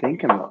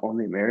think I'm the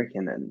only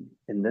American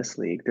in this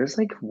league. There's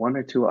like one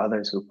or two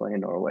others who play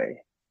in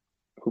Norway,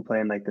 who play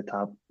in like the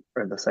top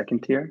or the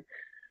second tier,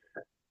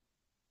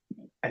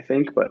 I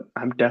think, but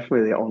I'm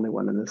definitely the only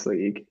one in this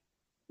league.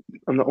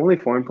 I'm the only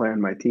foreign player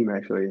on my team,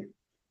 actually.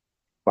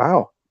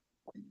 Wow.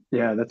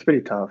 Yeah, that's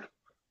pretty tough.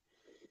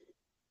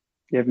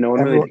 You have no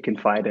one really to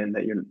confide in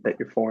that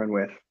you're foreign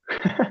with.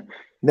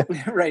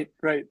 Right.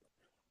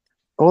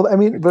 Well, I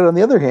mean, but on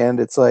the other hand,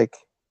 it's like,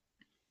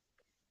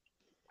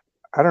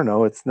 I don't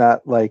know. It's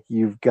not like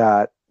you've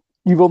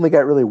only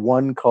got really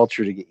one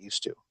culture to get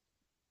used to.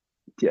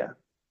 Yeah.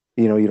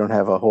 You don't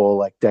have a whole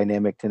like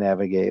dynamic to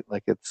navigate.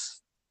 Like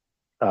it's,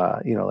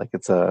 like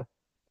it's a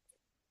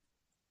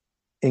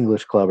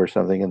English club or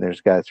something, and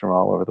there's guys from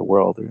all over the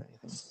world or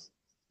anything.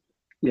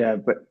 Yeah,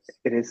 but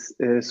it is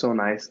so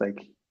nice. Like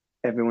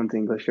everyone's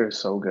English here is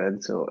so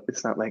good, so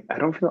it's not like I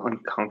don't feel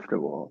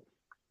uncomfortable.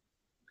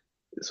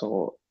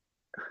 So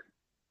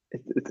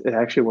it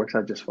actually works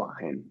out just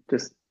fine.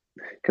 Just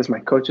because my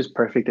coach is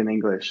perfect in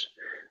English.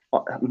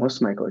 Most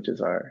of my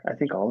coaches are. I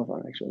think all of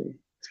them actually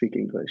speak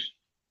English.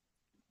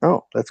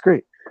 Oh, that's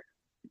great.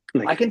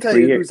 Like I can tell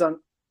you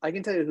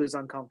who's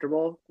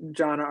uncomfortable.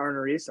 Jana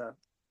Arnorisa.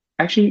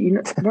 Actually,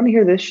 you want to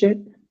hear this shit?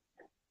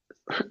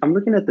 I'm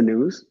looking at the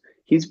news.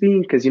 He's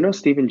because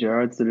Steven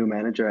Gerrard's the new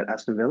manager at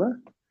Aston Villa.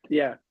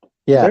 Yeah.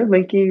 They're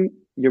linking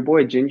your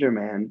boy Ginger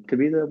Man to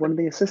be one of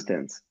the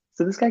assistants.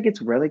 So this guy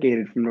gets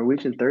relegated from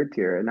Norwegian third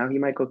tier, and now he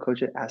might go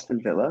coach at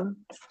Aston Villa.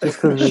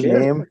 Just because of his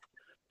name?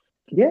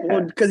 Yeah.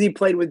 Well, because he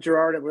played with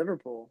Gerrard at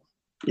Liverpool.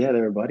 Yeah,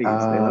 they were buddies. They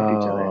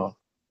loved each other.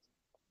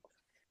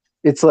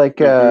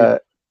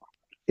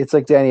 It's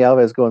like Danny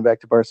Alves going back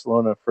to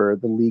Barcelona for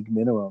the league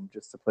minimum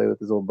just to play with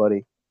his old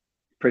buddy.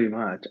 Pretty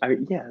much. I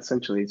mean, yeah,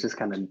 essentially, it's just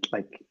kind of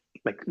like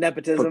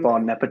nepotism. Football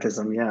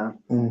nepotism, yeah.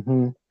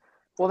 Mm-hmm.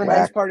 Well, the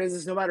nice part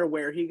is no matter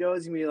where he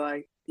goes, you can be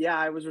like, yeah,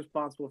 I was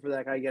responsible for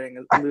that guy losing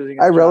his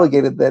I job.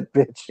 relegated that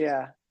bitch.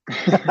 Yeah.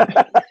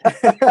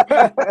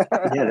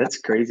 Yeah, that's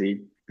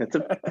crazy.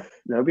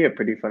 That'll be a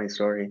pretty funny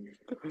story.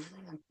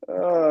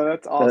 Oh,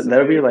 that's awesome.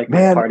 That'll be like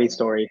a party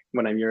story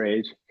when I'm your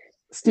age.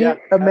 Steve,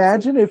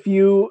 imagine if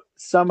you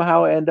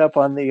somehow end up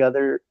on the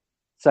other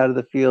side of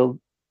the field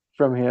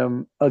from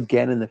him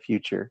again in the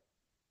future.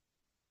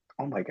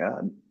 Oh my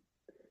God.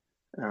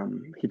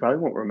 He probably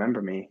won't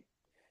remember me.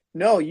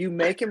 No, you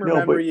make him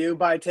remember you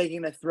by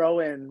taking a throw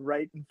in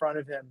right in front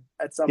of him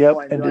at some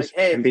point. And just,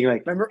 like, hey, and being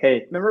like, remember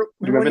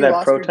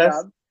that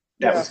protest?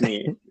 That was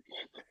me.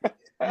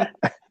 I'm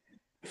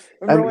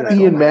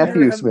Ian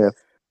Matthew Smith.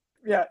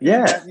 Yeah,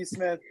 Matthew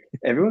Smith.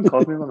 Everyone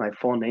calls me by my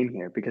full name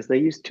here because they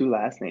use two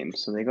last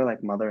names. So they go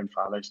like mother and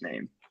father's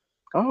name.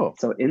 Oh.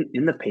 So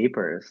in the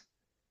papers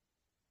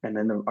and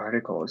then the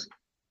articles,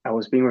 I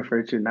was being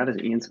referred to not as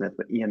Ian Smith,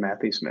 but Ian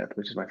Matthew Smith,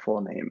 which is my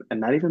full name. And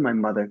not even my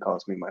mother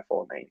calls me my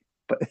full name,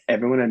 but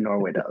everyone in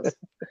Norway does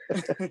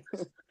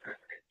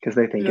because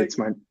they think it's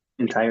my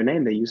entire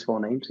name. They use full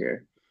names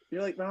here.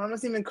 You're like, my mom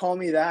doesn't even call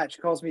me that.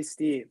 She calls me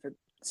Steve.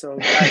 So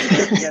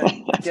guys,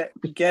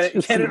 get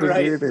it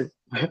right.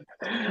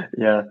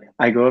 Yeah,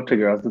 I go up to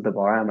girls at the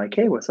bar. I'm like,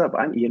 hey, what's up?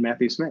 I'm Ian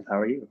Matthew Smith. How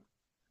are you?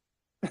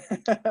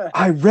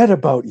 I read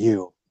about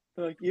you.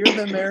 Like, you're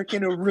the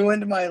American who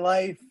ruined my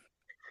life.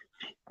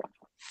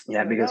 Yeah,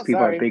 like, because oh,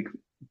 people sorry. are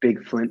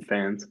big Flint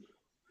fans.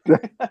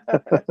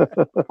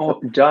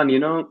 Oh, John,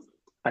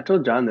 I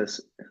told John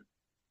this.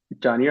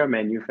 John, you're a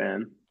Man U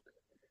fan.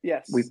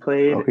 Yes. We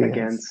played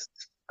against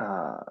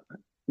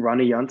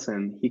Ronnie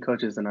Johnson. He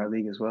coaches in our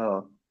league as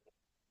well.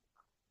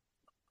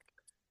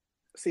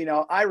 See,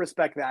 now I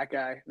respect that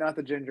guy, not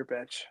the ginger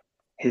bitch.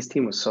 His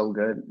team was so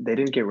good. They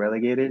didn't get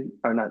relegated,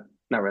 or not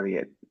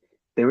relegated.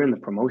 They were in the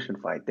promotion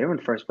fight. They were in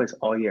first place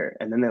all year,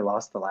 and then they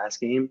lost the last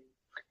game,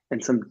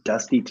 and some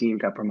dusty team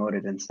got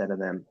promoted instead of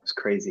them. It was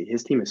crazy.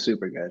 His team is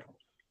super good.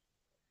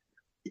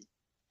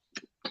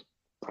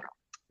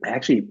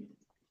 Actually,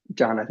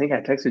 John, I think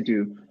I texted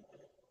you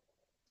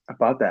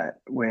about that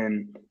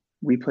when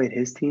we played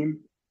his team.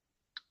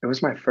 It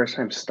was my first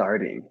time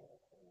starting.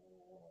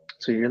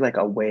 So you're like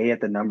away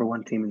at the number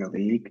one team in the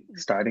league,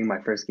 starting my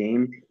first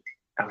game.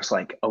 I was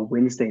like a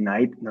Wednesday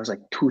night, and there was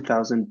like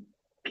 2,000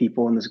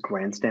 people, and this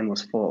grandstand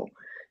was full.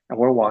 And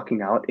we're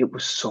walking out. It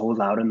was so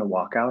loud in the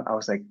walkout. I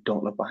was like,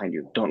 don't look behind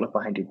you. Don't look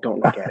behind you.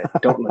 Don't look at it.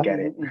 Don't look at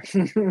it.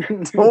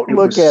 Don't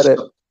look at it.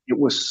 It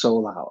was so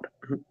loud.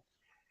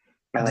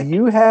 Do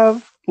you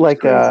have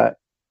like a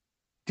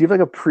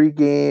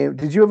pregame?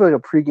 Did you have like a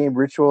pregame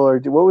ritual, or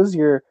what was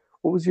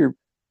your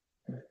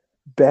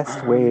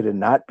best way to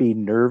not be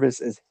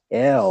nervous as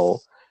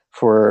hell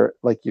for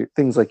like your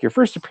things like your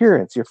first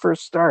appearance, your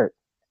first start?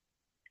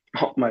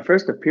 Oh, my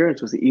first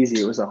appearance was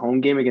easy. It was a home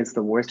game against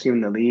the worst team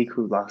in the league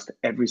who lost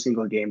every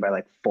single game by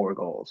like 4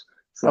 goals.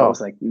 So that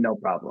was like no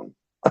problem.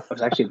 It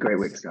was actually a great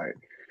way to start.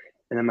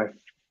 And then my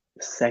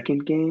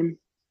second game,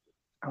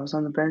 I was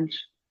on the bench.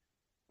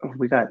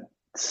 We got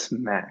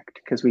smacked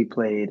because we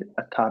played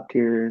a top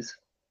tiers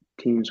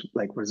team's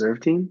like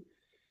reserve team.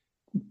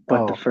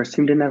 But the first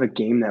team didn't have a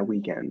game that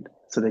weekend.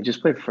 So they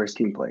just played first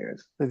team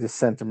players. They just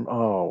sent them.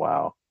 Oh,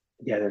 wow.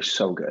 Yeah, they're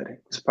so good.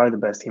 It's probably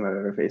the best team I've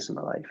ever faced in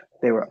my life.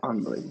 They were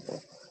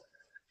unbelievable.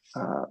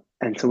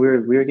 And so we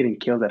were getting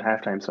killed at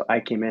halftime. So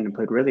I came in and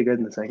played really good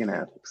in the second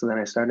half. So then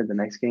I started the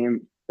next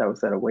game. That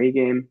was that away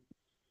game.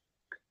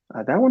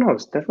 That one I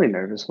was definitely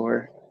nervous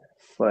for.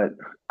 But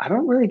I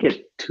don't really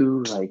get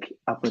too like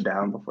up or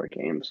down before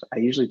games. I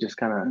usually just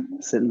kind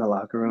of sit in the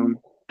locker room,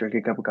 drink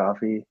a cup of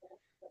coffee,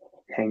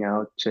 hang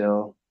out,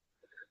 chill,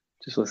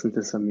 just listen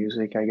to some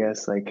music, I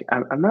guess. Like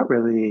I'm not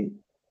really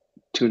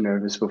too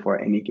nervous before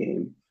any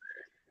game.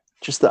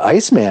 Just the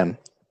Iceman.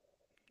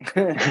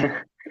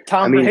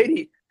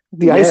 Brady.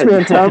 The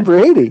Iceman Tom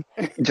Brady.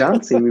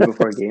 John's seen me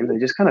before games. I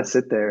just kind of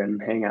sit there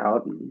and hang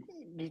out. And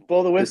just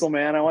blow the whistle,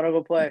 man. I want to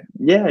go play.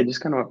 Yeah, I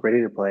just kind of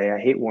ready to play. I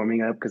hate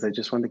warming up because I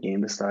just want the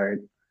game to start.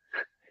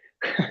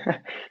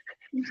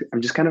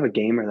 I'm just kind of a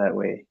gamer that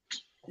way.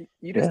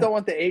 You just don't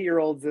want the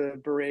 8-year-olds to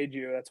berate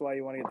you. That's why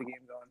you want to get the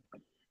game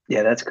going.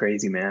 Yeah, that's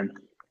crazy, man.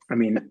 I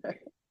mean,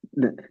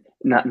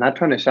 not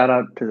trying to shout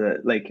out to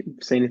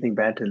say anything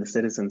bad to the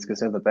citizens because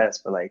they're the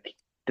best, but like,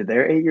 did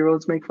their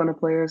 8-year-olds make fun of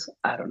players?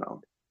 I don't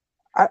know.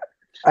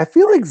 I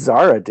feel like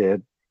Zara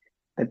did.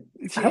 I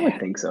would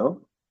think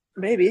so.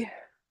 Maybe.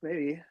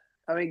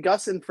 I mean,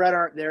 Gus and Fred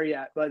aren't there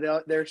yet, but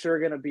they're sure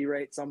going to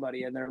berate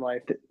somebody in their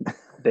life.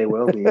 They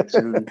will be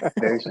soon,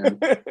 very soon.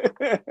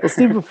 Well,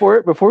 Steve,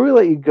 before we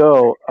let you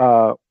go,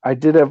 I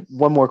did have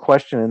one more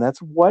question, and that's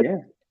what,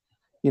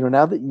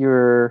 now that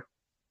you're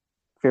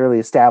fairly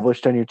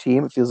established on your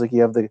team, it feels like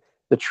you have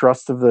the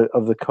trust of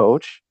the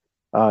coach.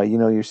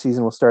 Your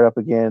season will start up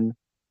again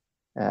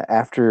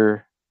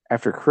after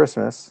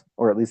Christmas,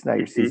 or at least not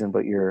your season,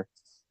 but your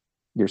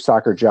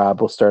soccer job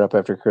will start up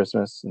after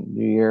Christmas and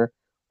New Year.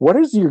 What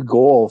is your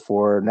goal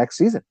for next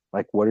season?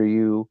 Like, what are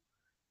you?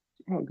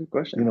 Oh, good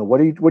question.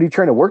 What are you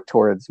trying to work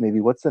towards? Maybe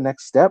what's the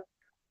next step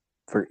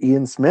for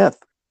Ian Smith?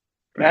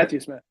 Matthew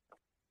Smith.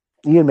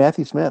 Ian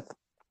Matthew Smith.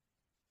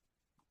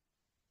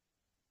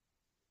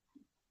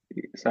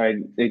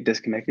 Sorry, it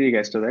disconnected. You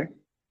guys still there?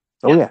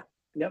 Oh yeah.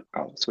 Yep.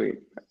 Oh, sweet.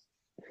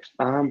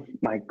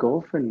 My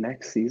goal for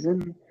next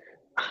season,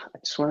 I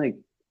just want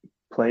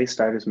to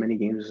start as many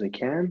games as I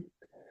can.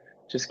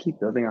 Just keep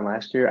building on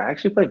last year. I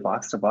actually played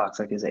box to box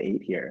like as an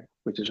 8 here,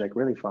 which is like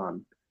really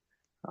fun.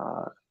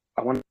 I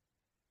want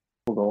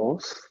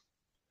goals.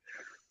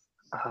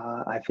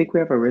 I think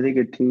we have a really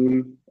good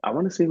team. I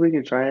want to see if we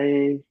can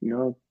try,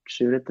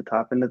 shoot at the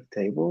top end of the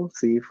table,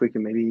 see if we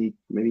can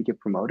maybe get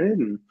promoted.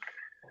 And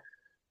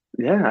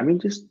yeah, I mean,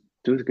 just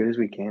do as good as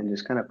we can,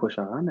 just kind of push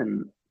on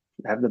and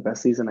have the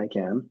best season I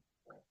can.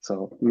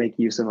 So make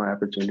use of my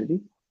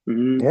opportunity.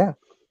 Yeah.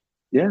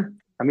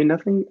 I mean,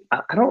 nothing,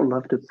 I don't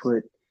love to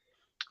put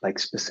like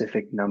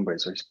specific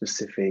numbers or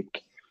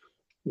specific,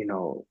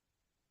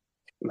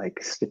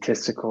 like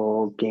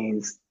statistical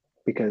gains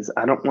because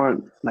I don't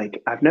want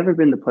like I've never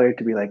been the player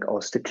to be like, oh,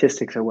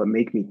 statistics are what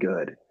make me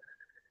good.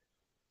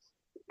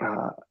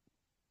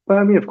 But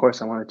I mean, of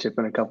course, I want to chip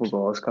in a couple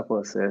goals, couple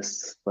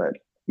assists, but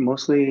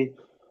mostly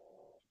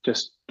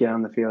just get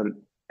on the field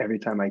every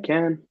time I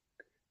can,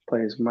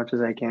 play as much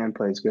as I can,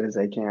 play as good as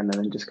I can, and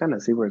then just kind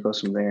of see where it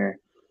goes from there.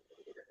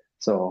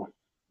 So,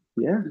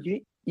 yeah.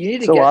 You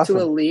need to So get awesome.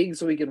 to a league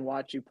so we can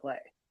watch you play.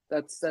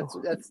 That's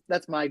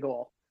my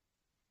goal.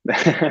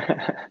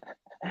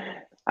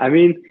 I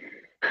mean,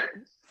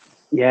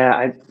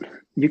 yeah,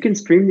 you can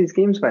stream these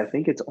games, but I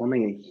think it's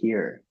only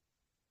here.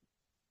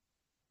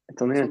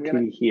 It's only So on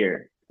TV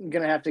here. I'm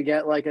gonna have to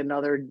get like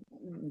another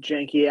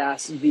janky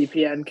ass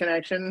VPN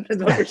connection.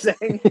 Is what you're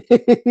saying?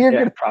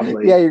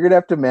 Probably. Yeah, you're gonna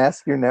have to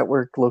mask your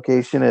network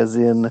location as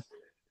in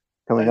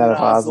coming out of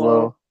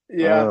Oslo.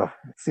 Yeah,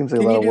 it seems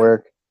like a lot of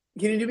work.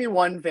 Can you do me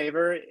one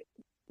favor?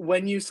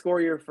 When you score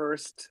your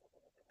first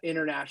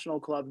international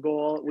club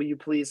goal, will you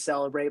please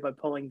celebrate by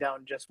pulling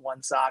down just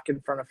one sock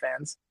in front of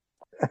fans?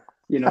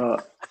 You know,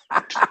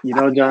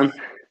 John,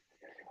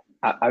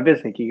 I've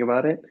been thinking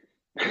about it.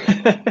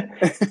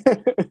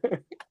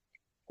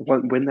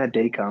 When that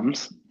day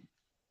comes,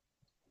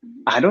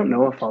 I don't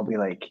know if I'll be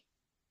like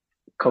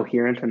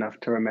coherent enough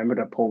to remember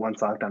to pull one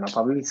sock down. I'll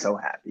probably be so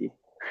happy.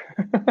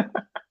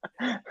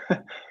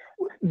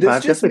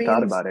 I've just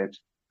thought about it.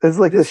 It's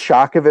like the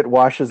shock of it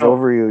washes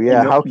over you.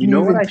 Yeah, how can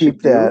you even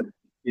keep that?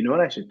 You know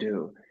what I should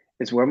do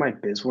is wear my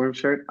Bizworm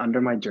shirt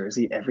under my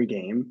jersey every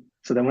game.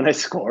 So then when I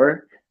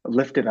score,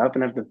 lift it up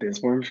and have the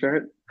Bizworm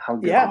shirt. How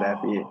good would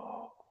that be?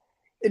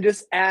 And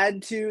just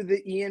add to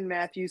the Ian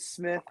Matthew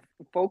Smith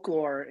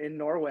folklore in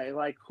Norway.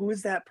 Like, who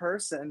is that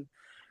person?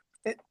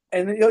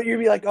 And you'll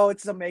be like, oh,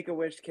 it's a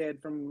Make-A-Wish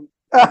kid from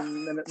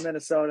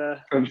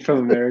Minnesota. From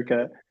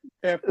America.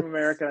 Yeah, from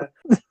America.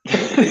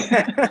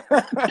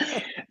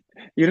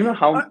 You don't know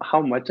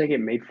how much I get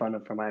made fun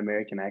of for my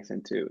American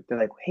accent too. They're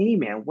like, "Hey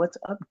man, what's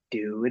up,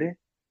 dude?"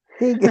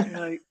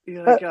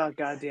 You're like, oh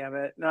god damn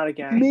it, not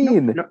again.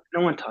 Mean.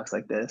 No one talks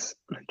like this.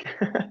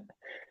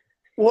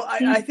 Well,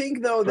 I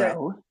think though that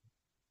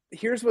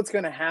here's what's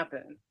going to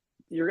happen.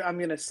 I'm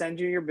going to send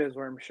you your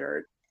Bizworm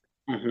shirt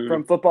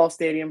from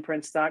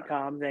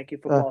footballstadiumprince.com. Thank you,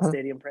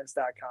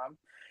 footballstadiumprince.com.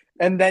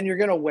 And then you're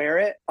going to wear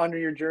it under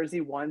your jersey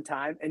one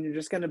time, and you're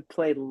just going to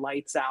play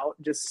lights out,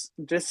 just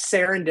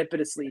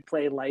serendipitously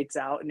play lights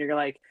out. And you're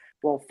like,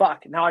 well,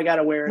 fuck, now I got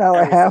to wear it now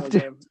every I have single to.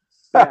 game.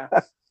 Yeah.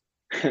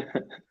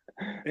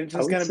 It's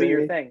just going to be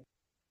your thing.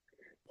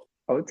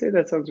 I would say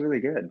that sounds really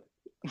good.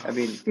 I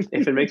mean,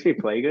 if it makes me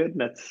play good,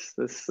 that's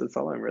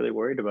all I'm really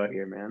worried about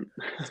here, man.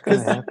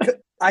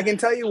 I can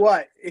tell you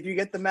what, if you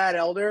get the Matt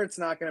Elder, it's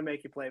not going to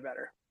make you play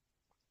better.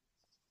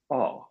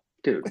 Oh,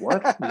 dude,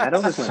 what? Matt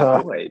Elder's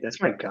my boy.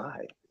 That's my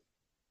guy.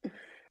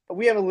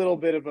 We have a little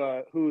bit of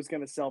a who's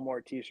going to sell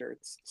more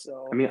T-shirts.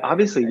 So I mean,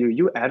 obviously,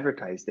 you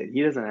advertised it.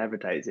 He doesn't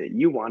advertise it.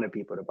 You wanted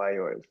people to buy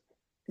yours.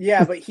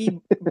 Yeah, but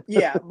hang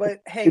on.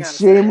 It's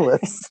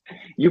shameless.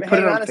 You put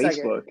it on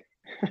Facebook.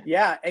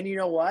 Yeah, and you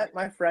know what?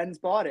 My friends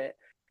bought it.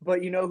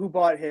 But you know who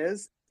bought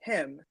his?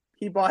 Him.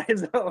 He bought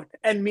his own.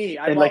 And me.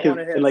 I bought one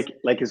of his. And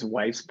like his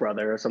wife's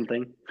brother or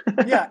something.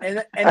 Yeah,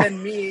 and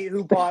then me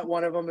who bought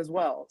one of them as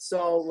well.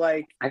 So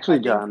like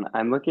actually, John,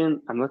 I'm looking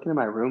at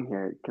my room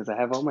here because I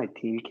have all my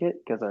team kit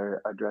because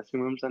our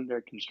dressing room's under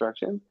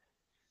construction.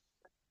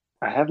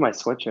 I have my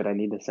sweatshirt I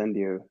need to send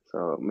you.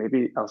 So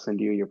maybe I'll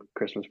send you your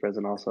Christmas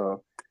present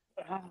also.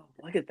 Oh,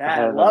 look at that.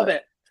 I love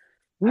it.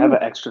 I have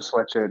an extra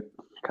sweatshirt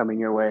coming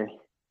your way.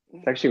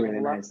 It's actually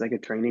really nice. It's like a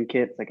training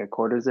kit. It's like a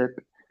quarter zip.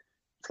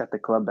 It's got the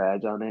club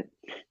badge on it.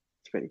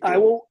 It's pretty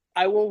cool.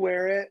 I will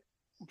wear it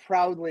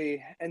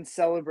proudly and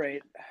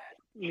celebrate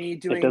me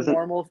doing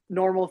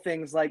normal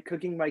things like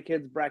cooking my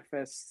kids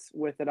breakfasts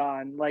with it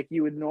on. Like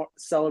you would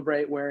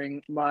celebrate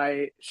wearing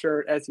my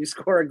shirt as you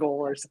score a goal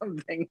or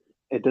something.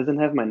 It doesn't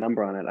have my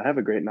number on it. I have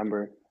a great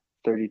number,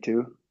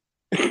 32.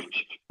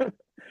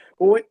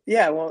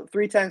 Well,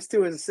 3 times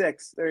 2 is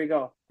 6. There you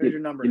go. There's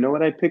your number. You know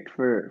what I picked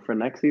for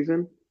next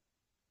season?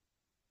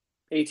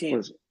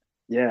 18.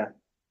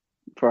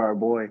 For our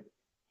boy.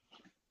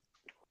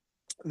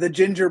 The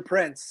Ginger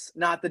Prince,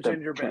 not the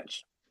Ginger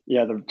Bitch.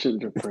 Yeah, the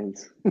Ginger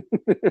Prince.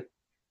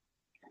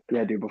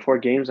 Yeah, dude, before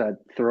games, I'd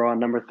throw on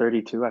number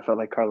 32. I felt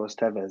like Carlos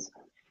Tevez.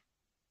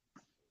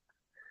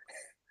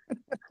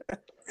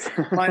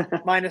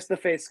 Minus the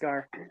face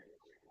scar.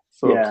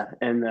 So, yeah,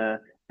 and the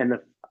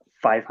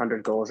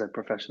 500 goals at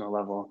professional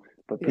level.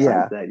 But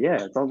besides that,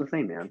 it's all the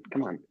same, man.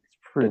 Come on.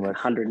 Pretty much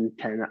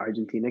 110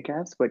 Argentina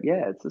caps, but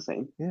yeah, it's the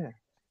same. Yeah.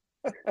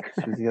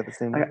 You got the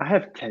same. I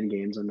have 10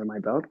 games under my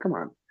belt. Come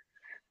on.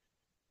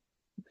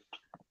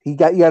 You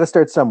got to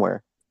start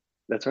somewhere.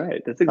 That's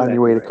right. That's exactly on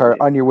your way to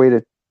on your way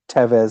to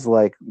Tevez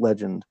like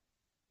legend.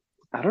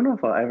 I don't know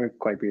if I'll ever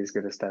quite be as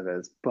good as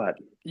Tevez, but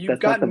you've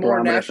gotten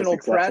more national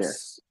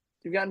press.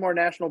 You've gotten more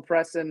national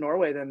press in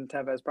Norway than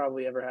Tevez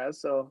probably ever has.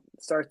 So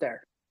start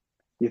there.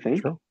 You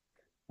think? Sure.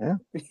 Yeah.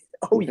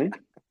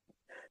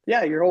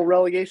 Yeah, your whole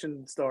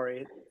relegation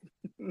story.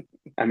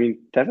 I mean,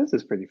 Tevez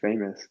is pretty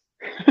famous.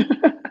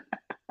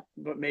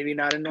 but maybe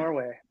not in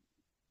Norway.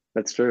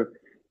 That's true.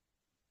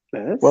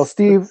 Well,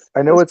 Steve,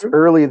 I know it's true.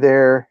 early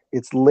there.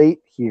 It's late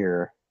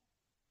here.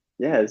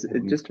 Yeah,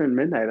 it just turned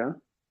midnight, huh?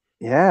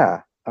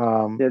 Yeah.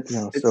 It's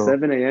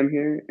 7 a.m.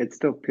 here. It's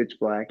still pitch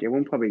black. It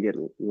won't probably get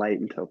light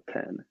until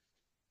 10,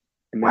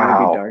 and then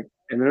it'll be dark.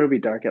 And then it'll be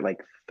dark at like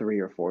 3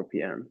 or 4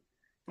 p.m.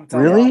 That's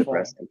really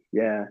depressing.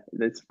 Yeah,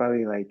 it's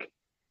probably like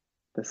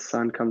the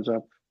sun comes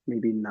up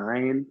maybe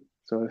 9,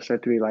 so it'll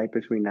start to be light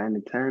between 9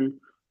 and 10,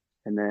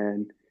 and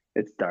then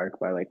it's dark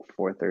by like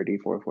 4:30,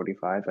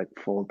 4:45, like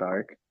full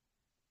dark.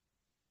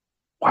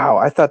 Wow,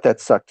 I thought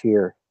that sucked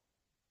here.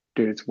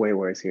 Dude, it's way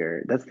worse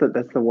here. That's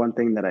the one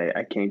thing that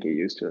I can't get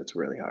used to. It's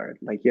really hard.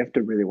 Like you have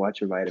to really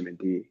watch your vitamin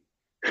D.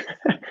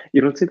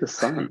 You don't see the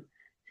sun.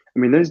 I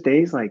mean, there's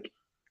days like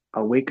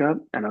I'll wake up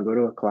and I'll go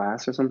to a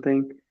class or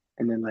something,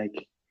 and then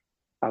like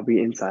I'll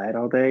be inside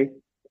all day.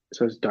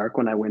 So it's dark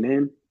when I went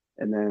in,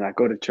 and then I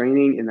go to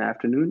training in the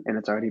afternoon and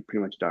it's already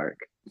pretty much dark.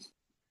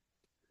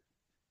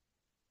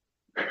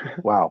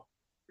 Wow.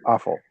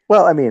 Awful.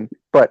 Well, I mean,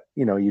 but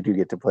you do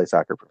get to play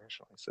soccer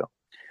professionally, so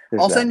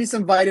I'll send you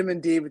some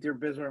vitamin D with your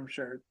Bisworm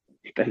shirt.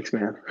 Thanks,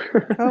 man.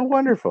 Oh,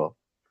 wonderful.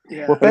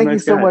 Yeah. Well, thank you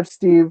so much,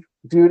 Steve.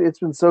 Dude, it's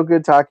been so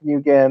good talking to you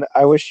again.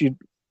 I wish you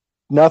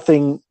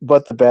nothing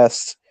but the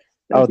best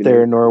out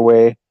there in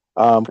Norway.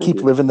 Keep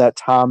living that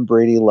Tom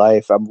Brady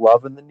life. I'm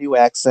loving the new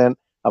accent.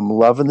 I'm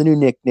loving the new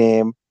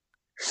nickname.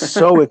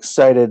 So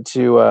excited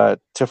to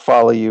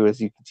follow you as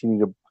you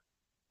continue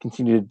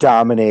to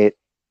dominate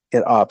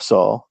at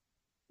Opsal.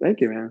 Thank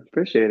you, man.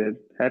 Appreciate it.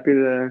 Happy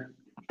to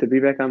be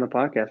back on the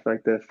podcast for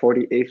like the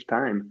 48th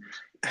time.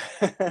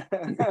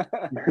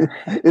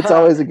 It's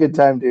always a good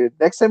time, dude.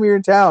 Next time you're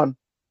in town,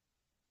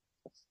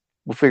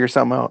 we'll figure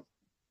something out.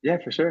 Yeah,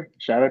 for sure.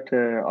 Shout out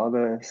to all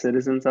the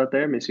citizens out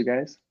there. Miss you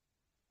guys.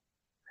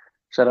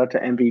 Shout out to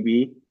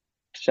MVB.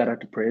 Shout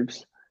out to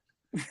Pribs.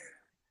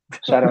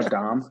 Shout out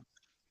Dom.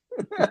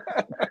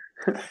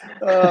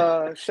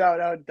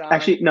 Shout out Dom.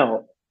 Actually,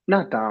 no,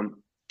 not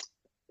Dom.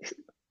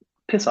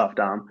 Piss off,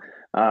 Dom.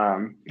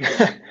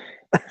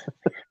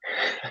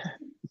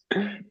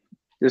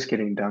 Just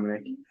kidding,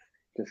 Dominic.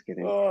 Just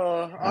kidding.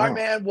 All right,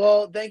 man.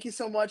 Well, thank you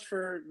so much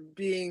for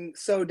being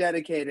so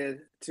dedicated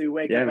to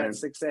wake up at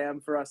 6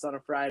 a.m. for us on a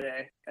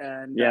Friday.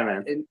 And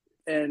man.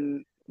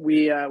 And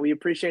we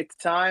appreciate the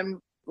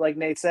time. Like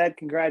Nate said,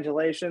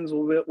 congratulations.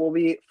 We'll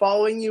be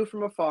following you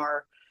from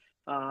afar.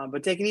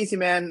 But take it easy,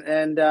 man,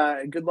 and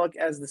good luck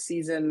as the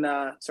season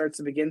starts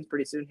to begin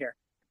pretty soon here.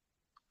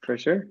 For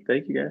sure.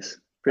 Thank you, guys.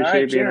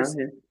 Appreciate being on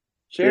here.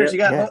 Cheers.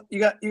 Yeah. You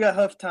got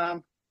hoof,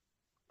 Tom.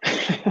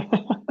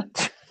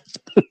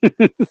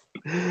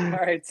 All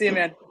right. See you,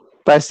 man.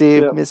 Bye,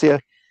 Steve. Yep. Miss you.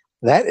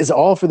 That is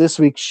all for this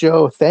week's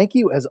show. Thank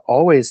you, as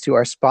always, to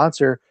our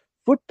sponsor,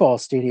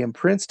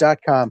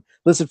 footballstadiumprints.com.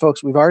 Listen,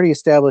 folks, we've already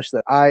established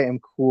that I am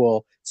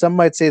cool. Some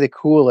might say the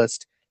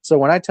coolest. So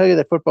when I tell you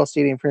that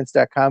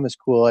footballstadiumprints.com is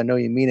cool, I know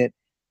you mean it.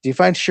 Do you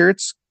find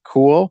shirts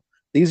cool?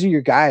 These are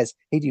your guys.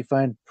 Hey, do you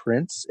find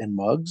prints and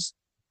mugs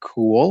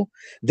cool?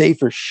 They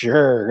for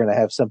sure are going to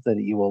have something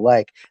that you will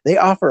like. They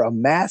offer a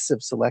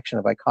massive selection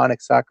of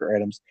iconic soccer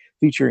items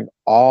featuring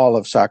all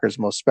of soccer's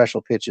most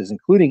special pitches,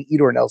 including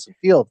Edor Nelson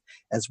Field,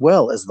 as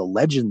well as the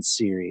Legends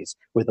series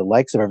with the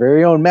likes of our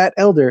very own Matt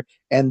Elder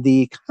and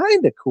the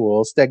kind of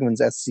cool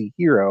Stegman's SC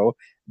hero,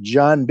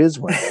 John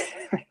Biswin.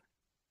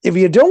 If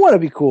you don't want to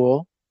be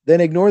cool, then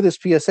ignore this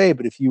PSA.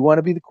 But if you want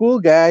to be the cool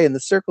guy in the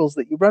circles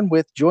that you run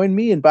with, join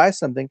me and buy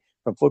something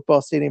from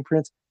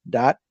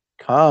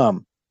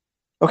footballstadiumprints.com.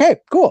 Okay,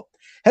 cool.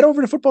 Head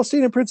over to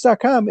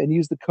footballstadiumprints.com and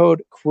use the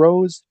code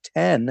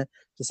CROWS10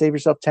 to save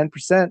yourself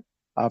 10%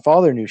 off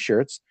all their new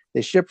shirts.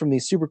 They ship from the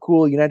super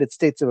cool United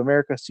States of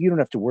America, so you don't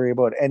have to worry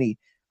about any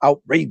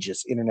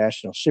outrageous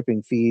international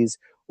shipping fees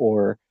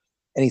or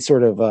any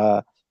sort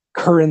of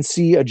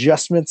currency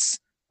adjustments,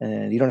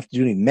 and you don't have to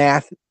do any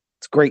math.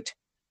 It's great.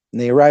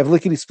 And they arrive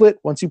lickety-split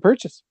once you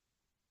purchase.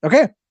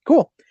 Okay,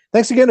 cool.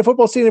 Thanks again to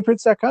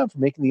footballstadiumprints.com for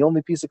making the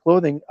only piece of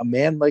clothing a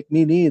man like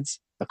me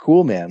needs, a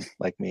cool man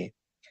like me.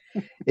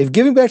 If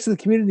giving back to the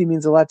community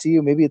means a lot to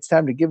you, maybe it's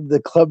time to give to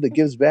the club that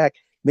gives back.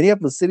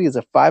 Minneapolis City is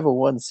a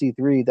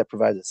 501c3 that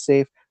provides a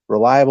safe,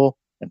 reliable,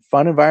 and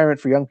fun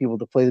environment for young people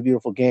to play the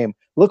beautiful game.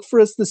 Look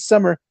for us this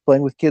summer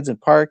playing with kids in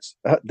parks.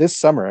 This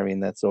summer, I mean,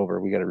 that's over.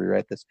 We got to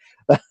rewrite this.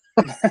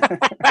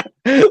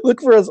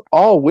 Look for us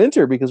all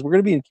winter because we're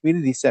going to be in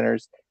community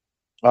centers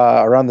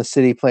around the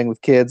city playing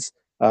with kids,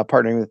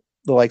 partnering with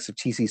the likes of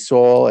TC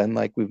Soul and,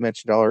 like we've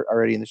mentioned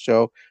already in the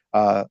show,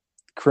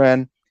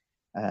 Kren.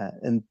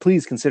 And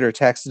please consider a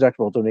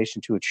tax-deductible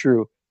donation to a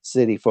true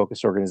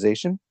city-focused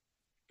organization.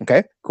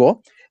 Okay,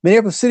 cool.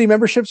 Minneapolis City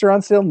memberships are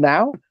on sale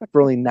now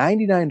for only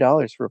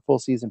 $99 for a full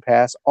season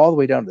pass, all the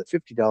way down to the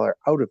 $50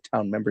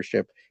 out-of-town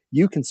membership.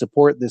 You can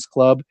support this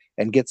club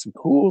and get some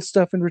cool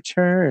stuff in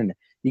return.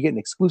 You get an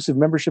exclusive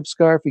membership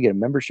scarf. You get a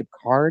membership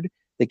card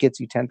that gets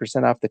you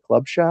 10% off the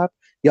club shop.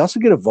 You also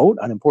get a vote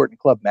on important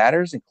club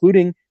matters,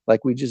 including,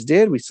 like we just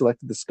did, we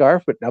selected the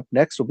scarf, but up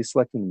next we'll be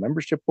selecting the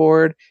membership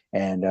board.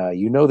 And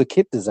the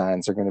kit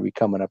designs are going to be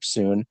coming up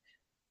soon.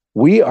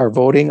 we are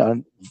voting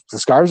on the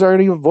scarves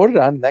already voted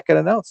on, and that got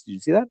announced. Did you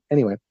see that?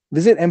 Anyway,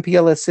 visit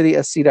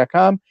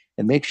mplscitysc.com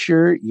and make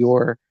sure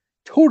your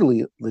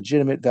totally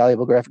legitimate,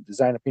 valuable graphic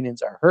design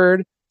opinions are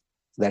heard.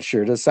 That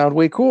sure does sound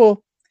way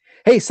cool.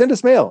 Hey, send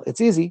us mail. It's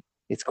easy.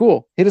 It's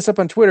cool. Hit us up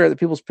on Twitter at The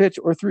People's Pitch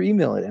or through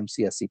email at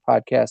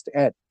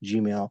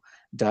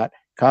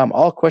mcscpodcast@gmail.com.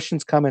 All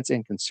questions, comments,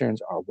 and concerns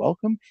are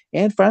welcome.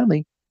 And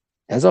finally,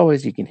 as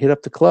always, you can hit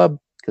up the club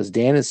because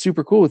Dan is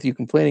super cool with you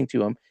complaining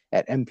to him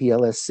at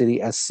MPLS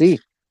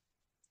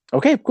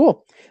Okay,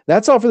 cool.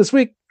 That's all for this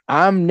week.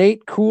 I'm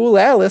Nate Cool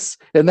Alice,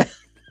 and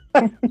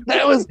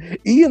that was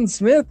Ian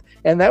Smith,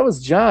 and that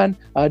was John.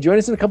 Join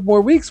us in a couple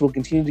more weeks. We'll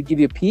continue to give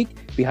you a peek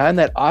behind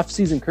that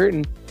off-season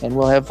curtain, and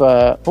we'll have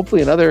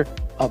hopefully another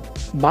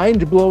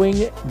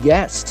mind-blowing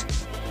guest.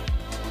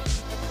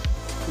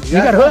 You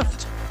got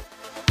hoofed.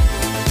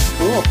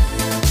 Cool.